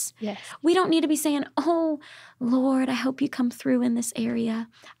confidence. Yes. We don't need to be saying, oh, Lord, I hope you come through in this area.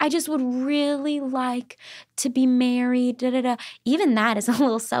 I just would really like to be married. Da, da, da. Even that is a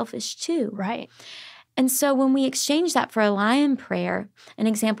little selfish too. Right. And so when we exchange that for a lion prayer, an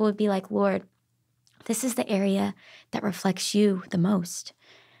example would be like, Lord, this is the area that reflects you the most.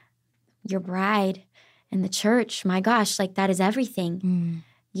 Your bride and the church, my gosh, like that is everything.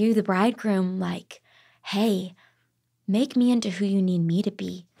 You, the bridegroom, like, hey, make me into who you need me to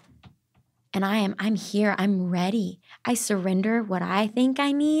be. And I'm here. I'm ready. I surrender what I think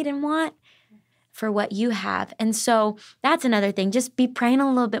I need and want for what you have. And so that's another thing. Just be praying a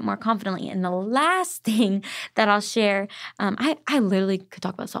little bit more confidently. And the last thing that I'll share, I literally could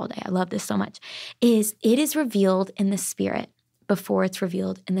talk about this all day. I love this so much, is it is revealed in the spirit before it's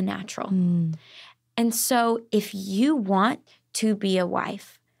revealed in the natural. And so if you want to be a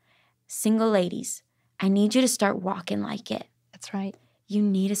wife, single ladies, I need you to start walking like it. That's right. You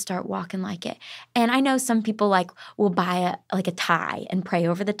need to start walking like it. And I know some people like will buy a tie and pray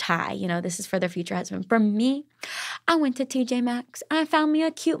over the tie. You know, this is for their future husband. For me, I went to TJ Maxx and I found me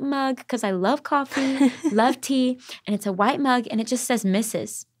a cute mug because I love coffee, love tea, and it's a white mug and it just says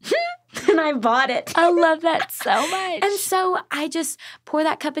Mrs. And I bought it. I love that so much. And so I just pour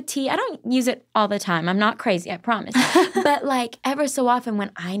that cup of tea. I don't use it all the time. I'm not crazy, I promise. But like ever so often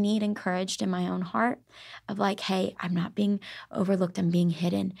when I need encouraged in my own heart of like, hey, I'm not being overlooked, I'm being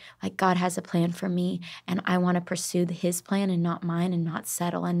hidden. Like God has a plan for me and I want to pursue his plan and not mine and not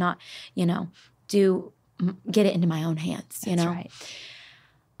settle and not, get it into my own hands, you know? Right.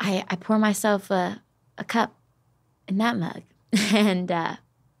 I pour myself a cup in that mug and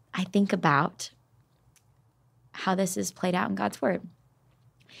I think about how this is played out in God's word.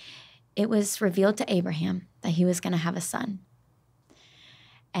 It was revealed to Abraham that he was going to have a son.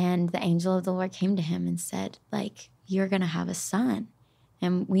 And the angel of the Lord came to him and said, like, you're going to have a son.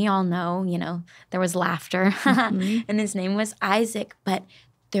 And we all know, there was laughter and his name was Isaac. But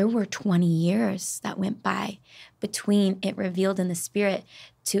there were 20 years that went by between it revealed in the spirit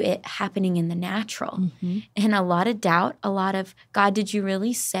to it happening in the natural. And a lot of doubt, a lot of, God, did you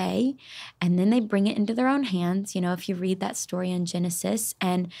really say? And then they bring it into their own hands, if you read that story in Genesis.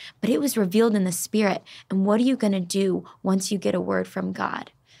 But it was revealed in the spirit. And what are you going to do once you get a word from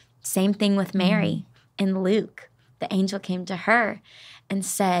God? Same thing with Mary in Luke. The angel came to her and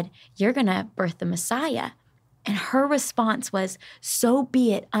said, you're going to birth the Messiah. And her response was, so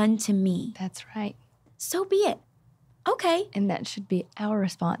be it unto me. That's right. So be it. Okay. And that should be our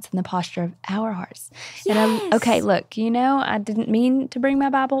response in the posture of our hearts. Yes. And look, I didn't mean to bring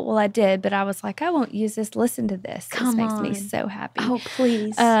my Bible. Well, I did, but I was like, I won't use this. Listen to this. Come this makes on. me so happy. Oh,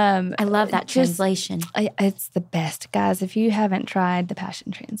 please. I love that translation. It's the best. Guys, if you haven't tried the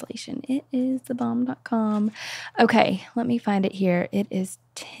Passion Translation, it is thebomb.com. Okay, let me find it here. It is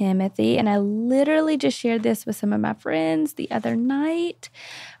Timothy. And I literally just shared this with some of my friends the other night.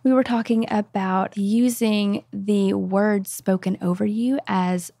 We were talking about using the words spoken over you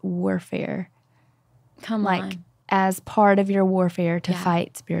as warfare. Come on. As part of your warfare to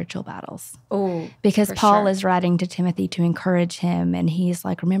fight spiritual battles. Oh, because Paul sure. is writing to Timothy to encourage him. And he's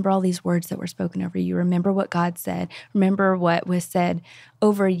like, remember all these words that were spoken over you. Remember what God said. Remember what was said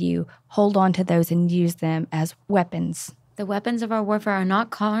over you. Hold on to those and use them as weapons. The weapons of our warfare are not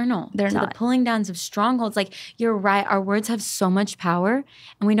carnal. They're not. The pulling downs of strongholds. Like, you're right. Our words have so much power,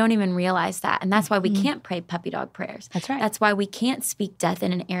 and we don't even realize that. And that's why we can't pray puppy dog prayers. That's right. That's why we can't speak death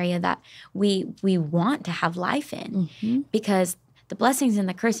in an area that we want to have life in, because the blessings and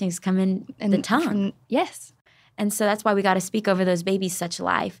the cursings come in the tongue. Yes. And so that's why we got to speak over those babies such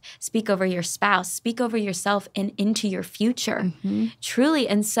life. Speak over your spouse. Speak over yourself and into your future. Truly.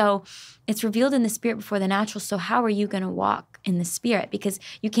 And so it's revealed in the spirit before the natural. So how are you going to walk in the Spirit, because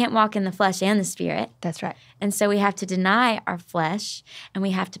you can't walk in the flesh and the Spirit. That's right. And so we have to deny our flesh, and we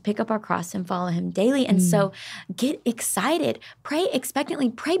have to pick up our cross and follow him daily. And so get excited, pray expectantly,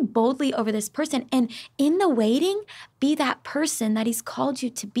 pray boldly over this person. And in the waiting, be that person that he's called you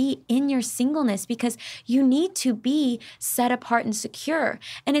to be in your singleness, because you need to be set apart and secure.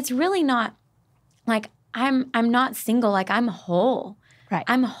 And it's really not like I'm not single, like I'm whole. Right.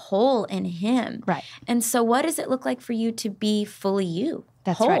 I'm whole in him. Right. And so what does it look like for you to be fully you?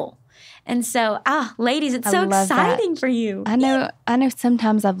 That's whole. right. And so, ladies, it's so exciting for you. I know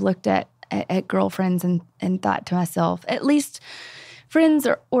sometimes I've looked at girlfriends and thought to myself, at least friends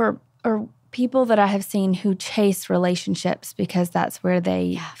or people that I have seen who chase relationships because that's where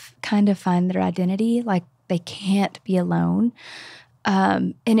they kind of find their identity, like they can't be alone.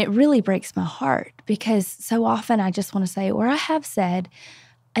 And it really breaks my heart because so often I just want to say, or I have said,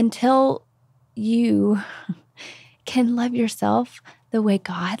 until you can love yourself the way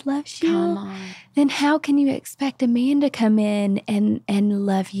God loves you, then how can you expect a man to come in and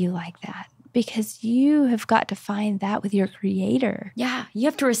love you like that? Because you have got to find that with your Creator. Yeah, you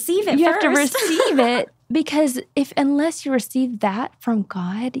have to receive it You first. have to receive it because unless you receive that from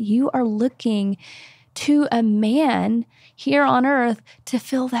God, you are looking to a man here on earth to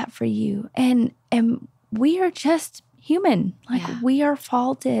fill that for you. And we are just human. Like we are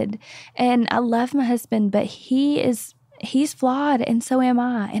faulted. And I love my husband, but he's flawed, and so am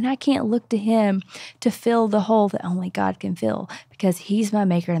I. And I can't look to him to fill the hole that only God can fill because he's my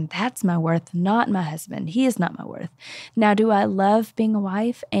maker, and that's my worth, not my husband. He is not my worth. Now, do I love being a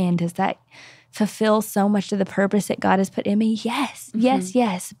wife, and does that fulfill so much of the purpose that God has put in me? Yes,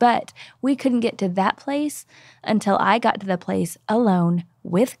 yes. But we couldn't get to that place until I got to the place alone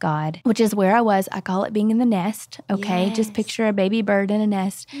with God, which is where I was. I call it being in the nest, okay? Yes. Just picture a baby bird in a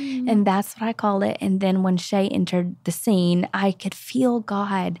nest, and that's what I call it. And then when Shay entered the scene, I could feel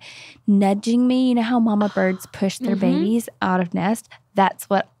God nudging me. You know how mama birds push their babies out of nest? That's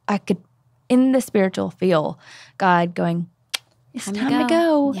what I could, in the spiritual, feel God going, it's time to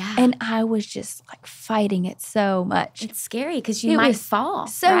go. Yeah. And I was just like fighting it so much. It's scary because you might fall,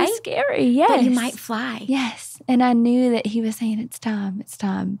 so right? scary, yes. But you might fly. Yes. And I knew that he was saying, it's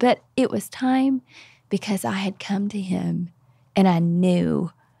time. But it was time because I had come to him and I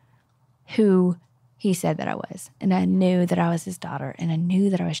knew who he said that I was. And I knew that I was his daughter. And I knew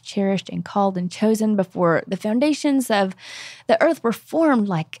that I was cherished and called and chosen before the foundations of the earth were formed.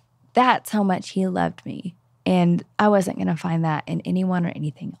 Like, that's how much he loved me. And I wasn't going to find that in anyone or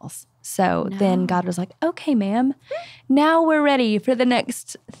anything else. So then God was like, okay, ma'am, now we're ready for the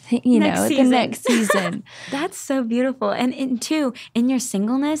next, the next season. That's so beautiful. And in your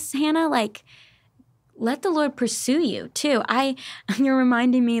singleness, Hannah, like, let the Lord pursue you too. You're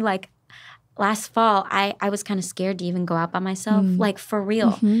reminding me, like, last fall, I was kind of scared to even go out by myself, like, for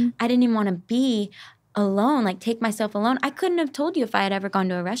real. I didn't even want to be alone, like, take myself alone. I couldn't have told you if I had ever gone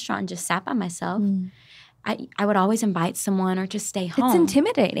to a restaurant and just sat by myself. I would always invite someone or just stay home. It's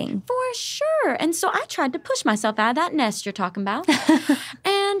intimidating. For sure. And so I tried to push myself out of that nest you're talking about.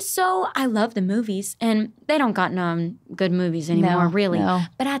 And so I love the movies. And they don't got no good movies anymore, really. No.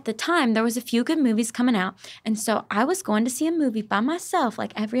 But at the time, there was a few good movies coming out. And so I was going to see a movie by myself,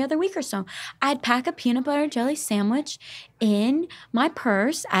 like every other week or so. I'd pack a peanut butter jelly sandwich in my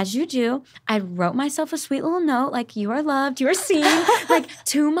purse, as you do. I wrote myself a sweet little note, like, you are loved, you are seen, like,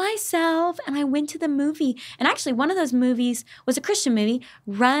 to myself. And I went to the movie. And actually, one of those movies was a Christian movie,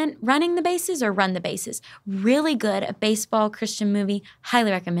 Running the Bases or Run the Bases. Really good, a baseball Christian movie.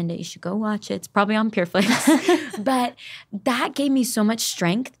 Highly recommend it. You should go watch it. It's probably on PureFlix. But that gave me so much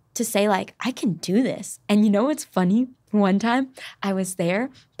strength to say, like, I can do this. And you know what's funny? One time, I was there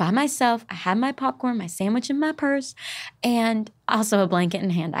by myself. I had my popcorn, my sandwich in my purse, and also a blanket in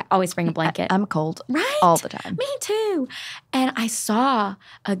hand. I always bring a blanket. I'm cold. Right? All the time. Me too. And I saw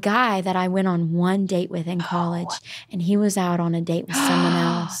a guy that I went on one date with in college, and he was out on a date with someone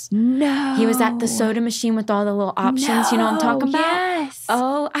else. No. He was at the soda machine with all the little options. You know what I'm talking about? Yes.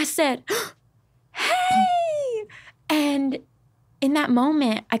 Oh, I said, hey! And in that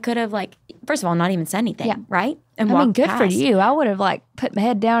moment, I could have, like, first of all, not even said anything, right? And good past. for you. I would have, like, put my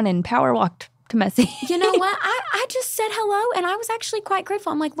head down and power walked to my seat. You know what? I just said hello, and I was actually quite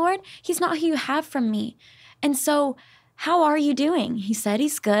grateful. I'm like, Lord, he's not who you have from me. And so, how are you doing? He said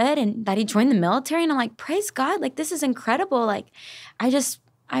he's good and that he joined the military. And I'm like, praise God. Like, this is incredible. Like,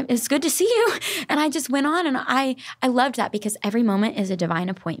 it's good to see you. And I just went on, and I loved that because every moment is a divine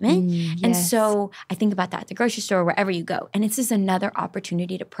appointment. Yes. And so I think about that at the grocery store, wherever you go. And it's just another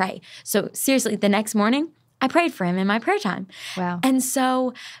opportunity to pray. So seriously, the next morning, I prayed for him in my prayer time. Wow. And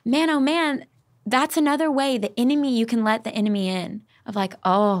so, man, oh man, that's another way you can let the enemy in of like,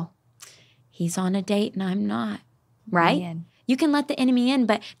 oh, he's on a date and I'm not, right? Man. You can let the enemy in,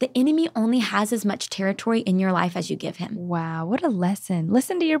 but the enemy only has as much territory in your life as you give him. Wow, what a lesson.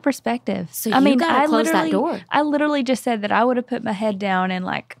 Listen to your perspective. So you gotta close that door. I literally just said that I would have put my head down and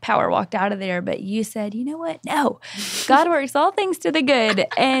like power walked out of there, but you said, you know what? No, God works all things to the good.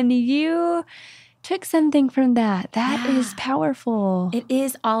 And you took something from that. That is powerful. It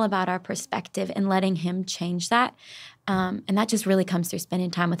is all about our perspective and letting him change that. And that just really comes through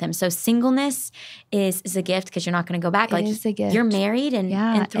spending time with him. So singleness is a gift because you're not going to go back. It is a gift. You're married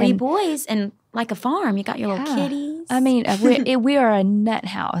and 3 boys and like a farm. You got your little kitties. I mean, we are a nut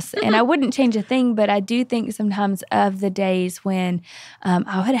house, and I wouldn't change a thing, but I do think sometimes of the days when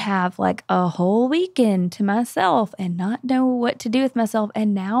I would have like a whole weekend to myself and not know what to do with myself.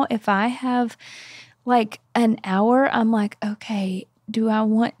 And now if I have like an hour, I'm like, okay, do I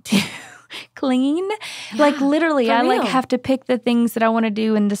want to clean? Like literally, I like have to pick the things that I want to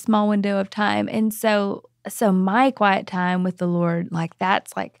do in the small window of time. And so my quiet time with the Lord, like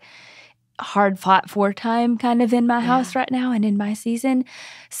that's like hard fought for time kind of in my house right now and in my season.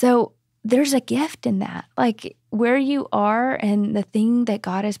 So there's a gift in that. Like where you are and the thing that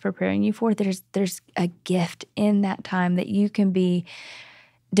God is preparing you for, there's a gift in that time that you can be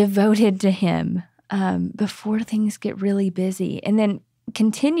devoted to him before things get really busy. And then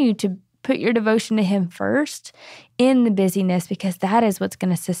continue to put your devotion to him first in the busyness, because that is what's going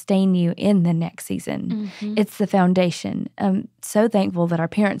to sustain you in the next season. Mm-hmm. It's the foundation. I'm so thankful that our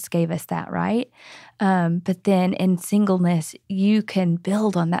parents gave us that, right? But then in singleness, you can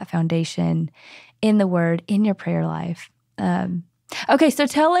build on that foundation in the Word, in your prayer life. Okay, so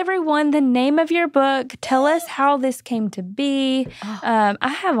tell everyone the name of your book. Tell us how this came to be. I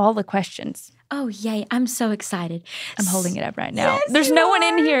have all the questions. Oh, yay. I'm so excited. I'm holding it up right now. Yes, There's no one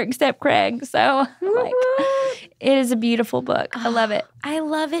in here except Craig. So like, it is a beautiful book. I love it. I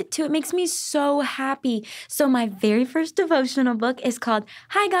love it too. It makes me so happy. So my very first devotional book is called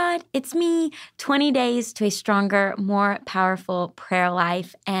Hi God, It's Me, 20 Days to a Stronger, More Powerful Prayer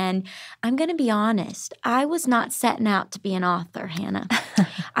Life. And I'm going to be honest, I was not setting out to be an author, Hannah.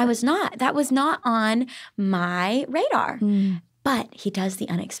 I was not. That was not on my radar. But he does the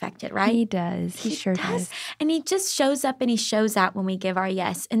unexpected, right? He does. He sure does. And he just shows up and he shows out when we give our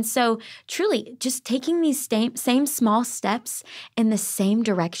yes. And so truly just taking these same small steps in the same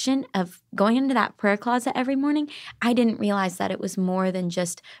direction of going into that prayer closet every morning, I didn't realize that it was more than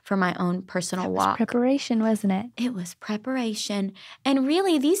just for my own personal walk. Preparation, wasn't it? It was preparation. And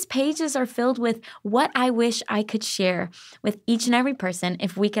really, these pages are filled with what I wish I could share with each and every person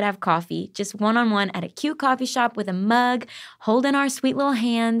if we could have coffee, just one-on-one at a cute coffee shop with a mug, holding our sweet little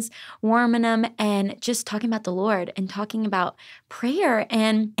hands, warming them, and just talking about the Lord and talking about prayer.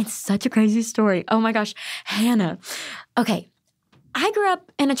 And it's such a crazy story. Oh my gosh, Hannah. Okay. I grew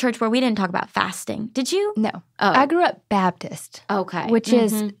up in a church where we didn't talk about fasting. Did you? No. I grew up Baptist. Okay. Which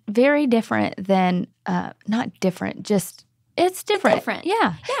is very different than, not different, just, it's different. It's different.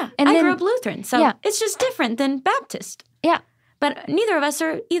 Yeah. Yeah. And I then, grew up Lutheran, so it's just different than Baptist. Yeah. But neither of us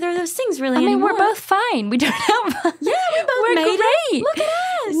are either of those things really anymore. anymore. We're both fine. We don't have. Yeah, we're made great. It. Look at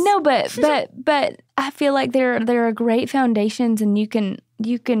us. No, but I feel like there are great foundations, and you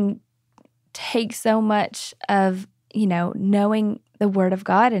can take so much of, knowing the Word of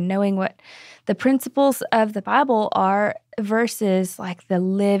God and knowing what the principles of the Bible are versus like the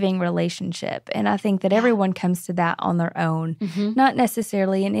living relationship. And I think that everyone comes to that on their own, not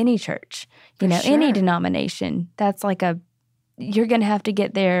necessarily in any church, any denomination. That's like you're going to have to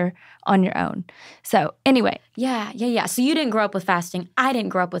get there on your own. So anyway. Yeah. So you didn't grow up with fasting. I didn't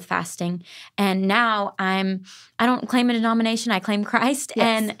grow up with fasting. And now I don't claim a denomination. I claim Christ. Yes.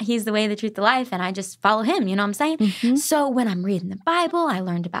 And he's the way, the truth, the life. And I just follow him. You know what I'm saying? So when I'm reading the Bible, I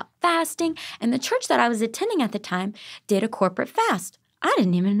learned about fasting. And the church that I was attending at the time did a corporate fast. I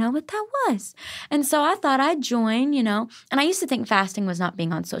didn't even know what that was. And so I thought I'd join, and I used to think fasting was not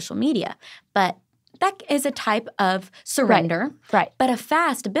being on social media. But that is a type of surrender. Right. But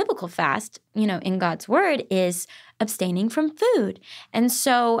a biblical fast, in God's word is abstaining from food. And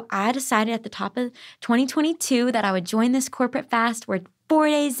so I decided at the top of 2022 that I would join this corporate fast. We're 4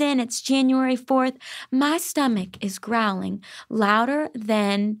 days in. It's January 4th. My stomach is growling louder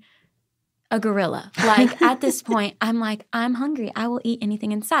than a gorilla. Like at this point, I'm like, I'm hungry. I will eat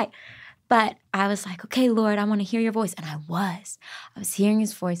anything in sight. But I was like, okay, Lord, I want to hear your voice. And I was hearing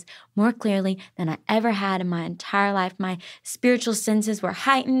his voice more clearly than I ever had in my entire life. My spiritual senses were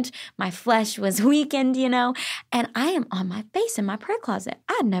heightened. My flesh was weakened, and I am on my face in my prayer closet.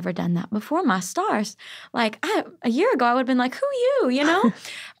 I'd never done that before. My stars. Like a year ago, I would have been like, who you?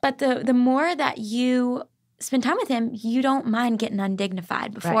 But the more that you spend time with him, you don't mind getting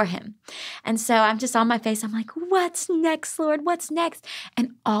undignified before him. And so I'm just on my face. I'm like, what's next, Lord? What's next?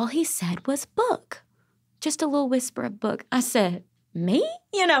 And all he said was book. Just a little whisper of book. I said, me?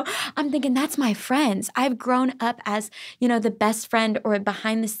 I'm thinking that's my friends. I've grown up as, the best friend or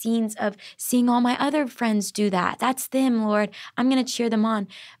behind the scenes of seeing all my other friends do that. That's them, Lord. I'm going to cheer them on.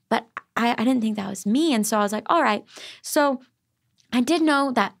 But I didn't think that was me. And so I was like, all right. So I did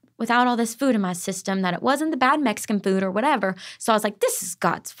know that without all this food in my system, that it wasn't the bad Mexican food or whatever. So I was like, this is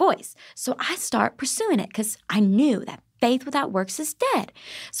God's voice. So I start pursuing it because I knew that faith without works is dead.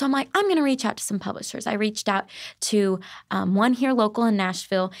 So I'm like, I'm going to reach out to some publishers. I reached out to one here local in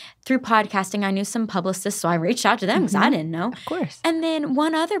Nashville. Through podcasting, I knew some publicists, so I reached out to them because I didn't know. Of course. And then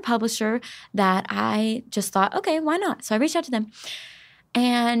one other publisher that I just thought, okay, why not? So I reached out to them.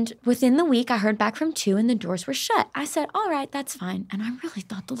 And within the week, I heard back from 2 and the doors were shut. I said, all right, that's fine. And I really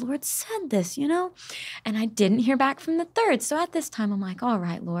thought the Lord said this, And I didn't hear back from the 3rd. So at this time, I'm like, all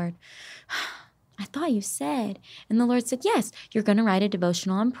right, Lord, I thought you said. And the Lord said, yes, you're going to write a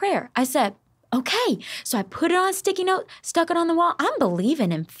devotional on prayer. I said, okay. So I put it on a sticky note, stuck it on the wall. I'm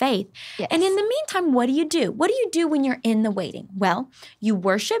believing in faith. Yes. And in the meantime, what do you do? What do you do when you're in the waiting? Well, you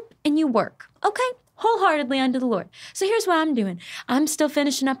worship and you work. Okay. Wholeheartedly unto the Lord. So here's what I'm doing. I'm still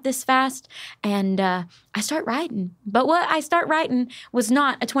finishing up this fast, and I start writing. But what I start writing was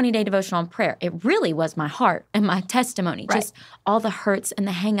not a 20-day devotional on prayer. It really was my heart and my testimony, just all the hurts and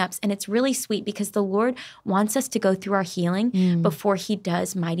the hang-ups. And it's really sweet because the Lord wants us to go through our healing before he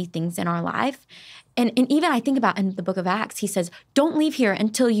does mighty things in our life. And even I think about in the book of Acts, he says, don't leave here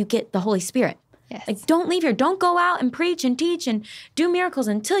until you get the Holy Spirit. Yes. Like, don't leave here. Don't go out and preach and teach and do miracles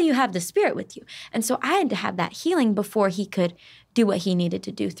until you have the Spirit with you. And so I had to have that healing before he could do what he needed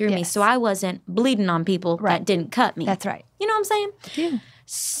to do through me. So I wasn't bleeding on people that didn't cut me. That's right. You know what I'm saying? Yeah.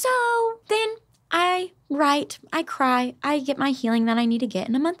 So then I write, I cry, I get my healing that I need to get.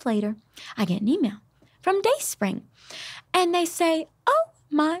 And a month later, I get an email from Dayspring. And they say, oh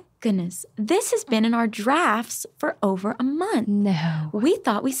my goodness, this has been in our drafts for over a month. No. We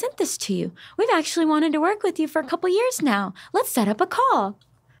thought we sent this to you. We've actually wanted to work with you for a couple years now. Let's set up a call.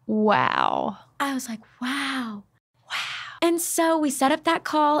 Wow. I was like, wow. And so we set up that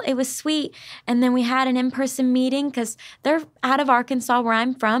call. It was sweet. And then we had an in-person meeting because they're out of Arkansas where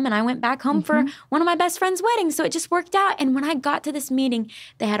I'm from. And I went back home for one of my best friend's weddings. So it just worked out. And when I got to this meeting,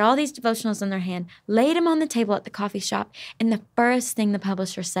 they had all these devotionals in their hand, laid them on the table at the coffee shop. And the first thing the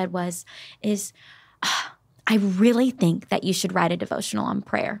publisher said is, I really think that you should write a devotional on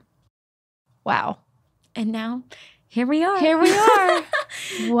prayer. Wow. And now here we are. Here we are.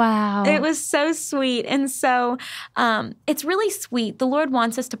 Wow. It was so sweet. And so it's really sweet. The Lord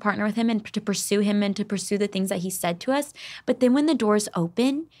wants us to partner with him and to pursue him and to pursue the things that he said to us. But then when the doors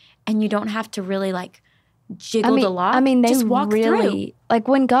open and you don't have to really jiggle the lock, they just walk really, through.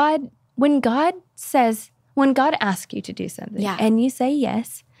 When God asks you to do something and you say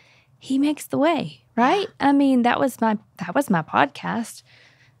yes, he makes the way, right? That was my podcast.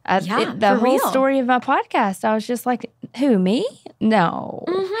 The whole story of my podcast, I was just like, who, me? No.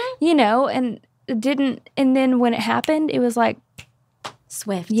 And it didn't. And then when it happened, it was like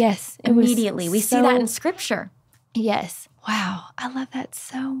swift. Yes. Immediately. We see that in scripture. Yes. Wow. I love that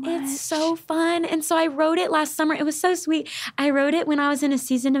so much. It's so fun. And so I wrote it last summer. It was so sweet. I wrote it when I was in a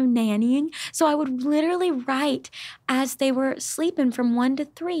season of nannying. So I would literally write as they were sleeping from 1 to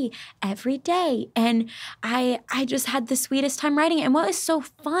 3 every day. And I just had the sweetest time writing it. And what was so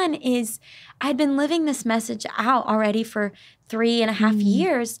fun is I'd been living this message out already for 3.5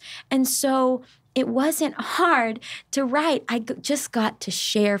 years. And so it wasn't hard to write. I just got to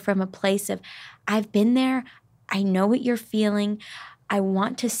share from a place of, I've been there. I know what you're feeling. I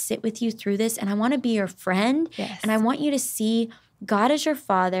want to sit with you through this, and I want to be your friend. Yes. And I want you to see God as your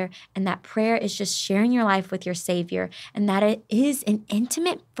Father, and that prayer is just sharing your life with your Savior, and that it is an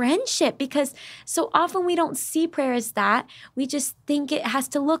intimate friendship, because so often we don't see prayer as that. We just think it has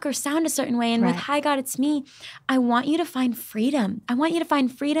to look or sound a certain way. And with Hi, God, It's Me, I want you to find freedom. I want you to find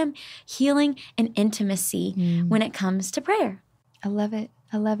freedom, healing, and intimacy when it comes to prayer. I love it.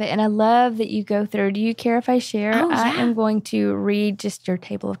 I love it. And I love that you go through. Do you care if I share? Oh, yeah. I am going to read just your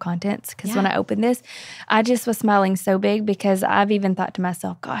table of contents because when I opened this, I just was smiling so big because I've even thought to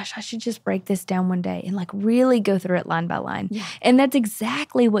myself, gosh, I should just break this down one day and like really go through it line by line. Yeah. And that's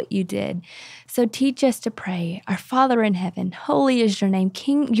exactly what you did. So teach us to pray. Our Father in heaven, holy is your name.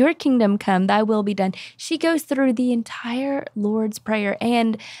 Your kingdom come, thy will be done. She goes through the entire Lord's Prayer.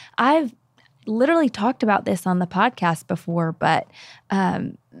 And I've literally talked about this on the podcast before, but,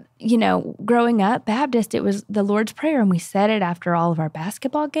 growing up Baptist, it was the Lord's Prayer, and we said it after all of our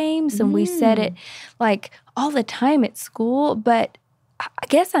basketball games, and we said it like all the time at school. But I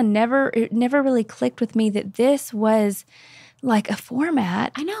guess it never really clicked with me that this was like a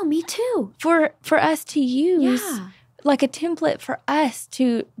format. I know, me too. For us to use. Yeah. Like a template for us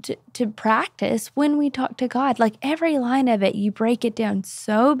to practice when we talk to God. Like every line of it, you break it down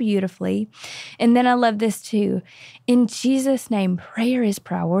so beautifully. And then I love this too. In Jesus' name, prayer is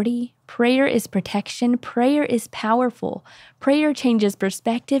priority. Prayer is protection. Prayer is powerful. Prayer changes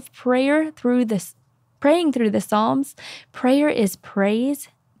perspective. Praying through the Psalms. Prayer is praise.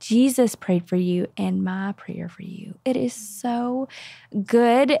 Jesus prayed for you and my prayer for you. It is so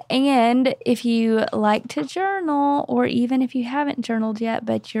good. And if you like to journal, or even if you haven't journaled yet,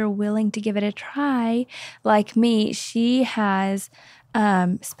 but you're willing to give it a try, like me, she has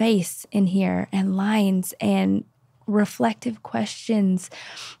space in here and lines and reflective questions.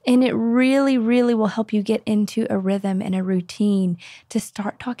 And it really, really will help you get into a rhythm and a routine to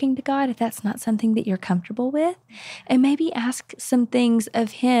start talking to God if that's not something that you're comfortable with. And maybe ask some things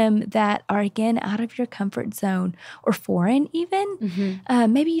of Him that are, again, out of your comfort zone or foreign even.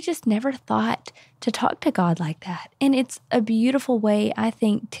 Maybe you just never thought to talk to God like that. And it's a beautiful way, I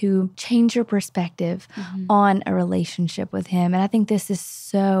think, to change your perspective on a relationship with Him. And I think this is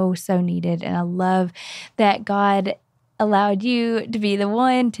so, so needed. And I love that God allowed you to be the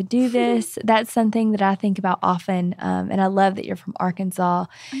one to do this. That's something that I think about often. And I love that you're from Arkansas.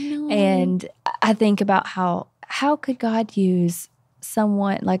 I know. And I think about how could God use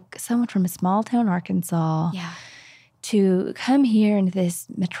someone from a small town, Arkansas, to come here into this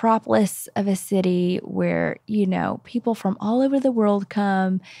metropolis of a city where, people from all over the world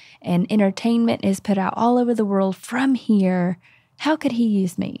come and entertainment is put out all over the world from here. How could He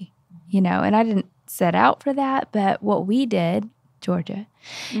use me? And I didn't set out for that, but what we did, Georgia,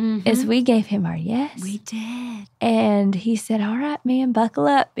 is we gave Him our yes. We did. And He said, all right, man, buckle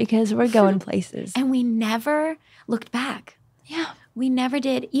up because we're going places. And we never looked back. Yeah. We never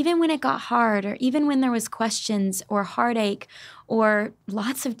did, even when it got hard, or even when there was questions or heartache or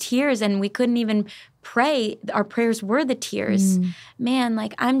lots of tears and we couldn't even pray. Our prayers were the tears. Man,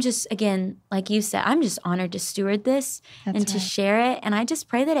 I'm just, again, like you said, I'm just honored to steward this and to share it. And I just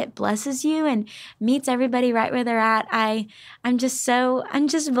pray that it blesses you and meets everybody right where they're at. I'm just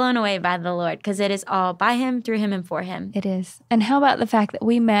blown away by the Lord because it is all by Him, through Him, and for Him. It is. And how about the fact that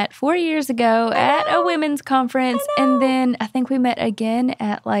we met 4 years ago at a women's conference, and then I think we met again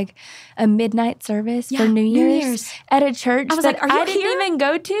at a midnight service for New Year's at a church that I didn't even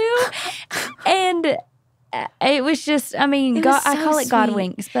go to. And it was just, God, I call it God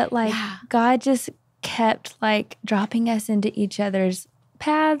winks, but God just kept dropping us into each other's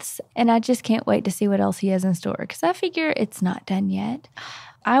paths. And I just can't wait to see what else He has in store because I figure it's not done yet.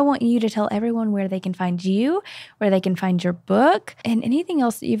 I want you to tell everyone where they can find you, where they can find your book, and anything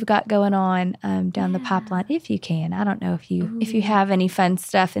else that you've got going on down the pipeline, if you can. I don't know if you have any fun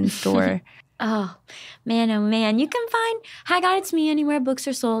stuff in store. Oh, man. You can find Hi God, It's Me anywhere books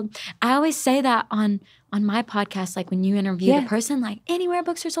are sold. I always say that on my podcast, when you interview the person, anywhere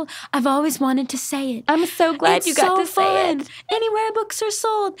books are sold. I've always wanted to say it. I'm so glad you got to say it. Anywhere books are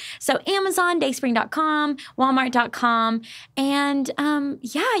sold. So Amazon, dayspring.com, walmart.com. And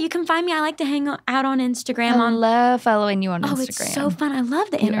you can find me. I like to hang out on Instagram. I love following you on Instagram. Oh, it's so fun. I love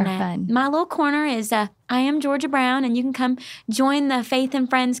the internet. Are fun. My little corner is I am Georgia Brown, and you can come join the Faith and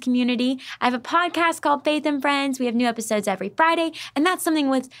Friends community. I have a podcast called Faith and Friends. We have new episodes every Friday, and that's something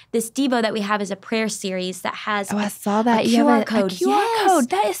with this Devo that we have is a prayer series that has I saw that. You have a code. A QR code.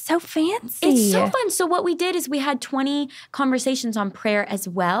 That is so fancy. It's so fun. So what we did is we had 20 conversations on prayer as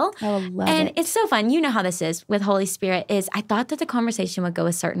well. I love and it. It's so fun. You know how this is with Holy Spirit is I thought that the conversation would go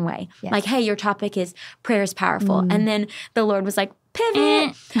a certain way. Yes. Hey, your topic is prayer is powerful. And then the Lord was like,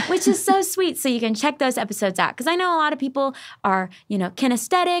 pivot, which is so sweet. So you can check those episodes out. Because I know a lot of people are,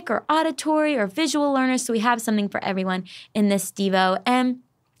 kinesthetic or auditory or visual learners. So we have something for everyone in this Devo. And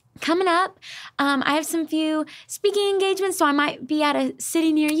coming up, I have some few speaking engagements, so I might be at a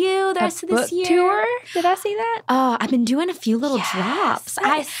city near you the rest of this year. Tour? Did I see that? Oh, I've been doing a few little drops.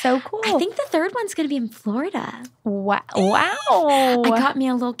 That is so cool. I think the third one's going to be in Florida. Wow. I got me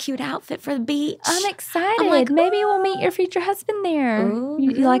a little cute outfit for the beach. I'm excited. Maybe we'll meet your future husband there.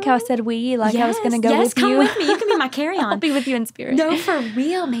 You like how I said we? Like I was going to go with you? Yes, come with me. You can be my carry-on. I'll be with you in spirit. No, for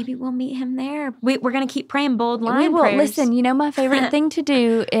real. Maybe we'll meet him there. We're going to keep praying bold line prayers. Listen, my favorite thing to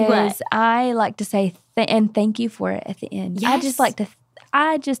do is I like to say and thank you for it at the end. Yes.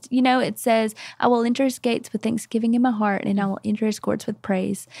 It says, I will enter his gates with thanksgiving in my heart, and I will enter his courts with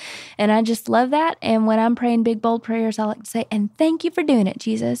praise. And I just love that. And when I'm praying big, bold prayers, I like to say, and thank you for doing it,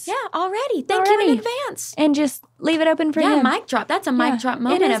 Jesus. Yeah, already. Thank you in advance. And just leave it open for him. Yeah, mic drop. That's a mic drop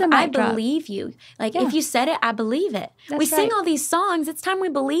moment of I believe you. Like, if you said it, I believe it. We sing all these songs. It's time we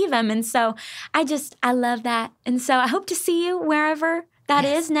believe them. And so I love that. And so I hope to see you wherever that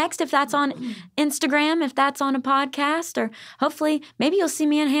is next, if that's on Instagram, if that's on a podcast, or hopefully maybe you'll see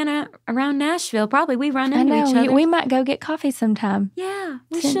me and Hannah around Nashville. Probably we run into each other. We might go get coffee sometime. Yeah,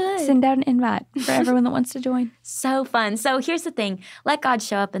 we should. Send out an invite for everyone that wants to join. So fun. So here's the thing. Let God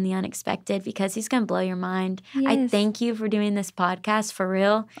show up in the unexpected because he's going to blow your mind. Yes. I thank you for doing this podcast for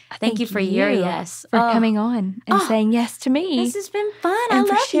real. Thank you for your yes. For coming on and saying yes to me. This has been fun. And I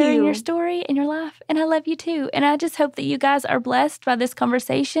love for sharing your story and your life. And I love you too. And I just hope that you guys are blessed by this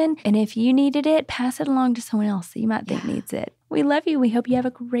conversation. And if you needed it, pass it along to someone else that you might think needs it. We love you. We hope you have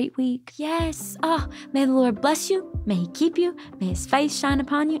a great week. Yes. Oh, may the Lord bless you. May he keep you. May his face shine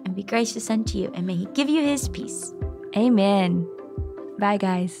upon you and be gracious unto you. And may he give you his peace. Amen. Bye,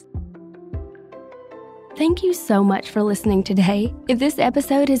 guys. Thank you so much for listening today. If this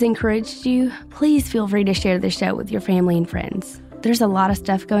episode has encouraged you, please feel free to share the show with your family and friends. There's a lot of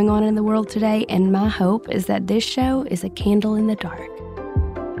stuff going on in the world today, and my hope is that this show is a candle in the dark.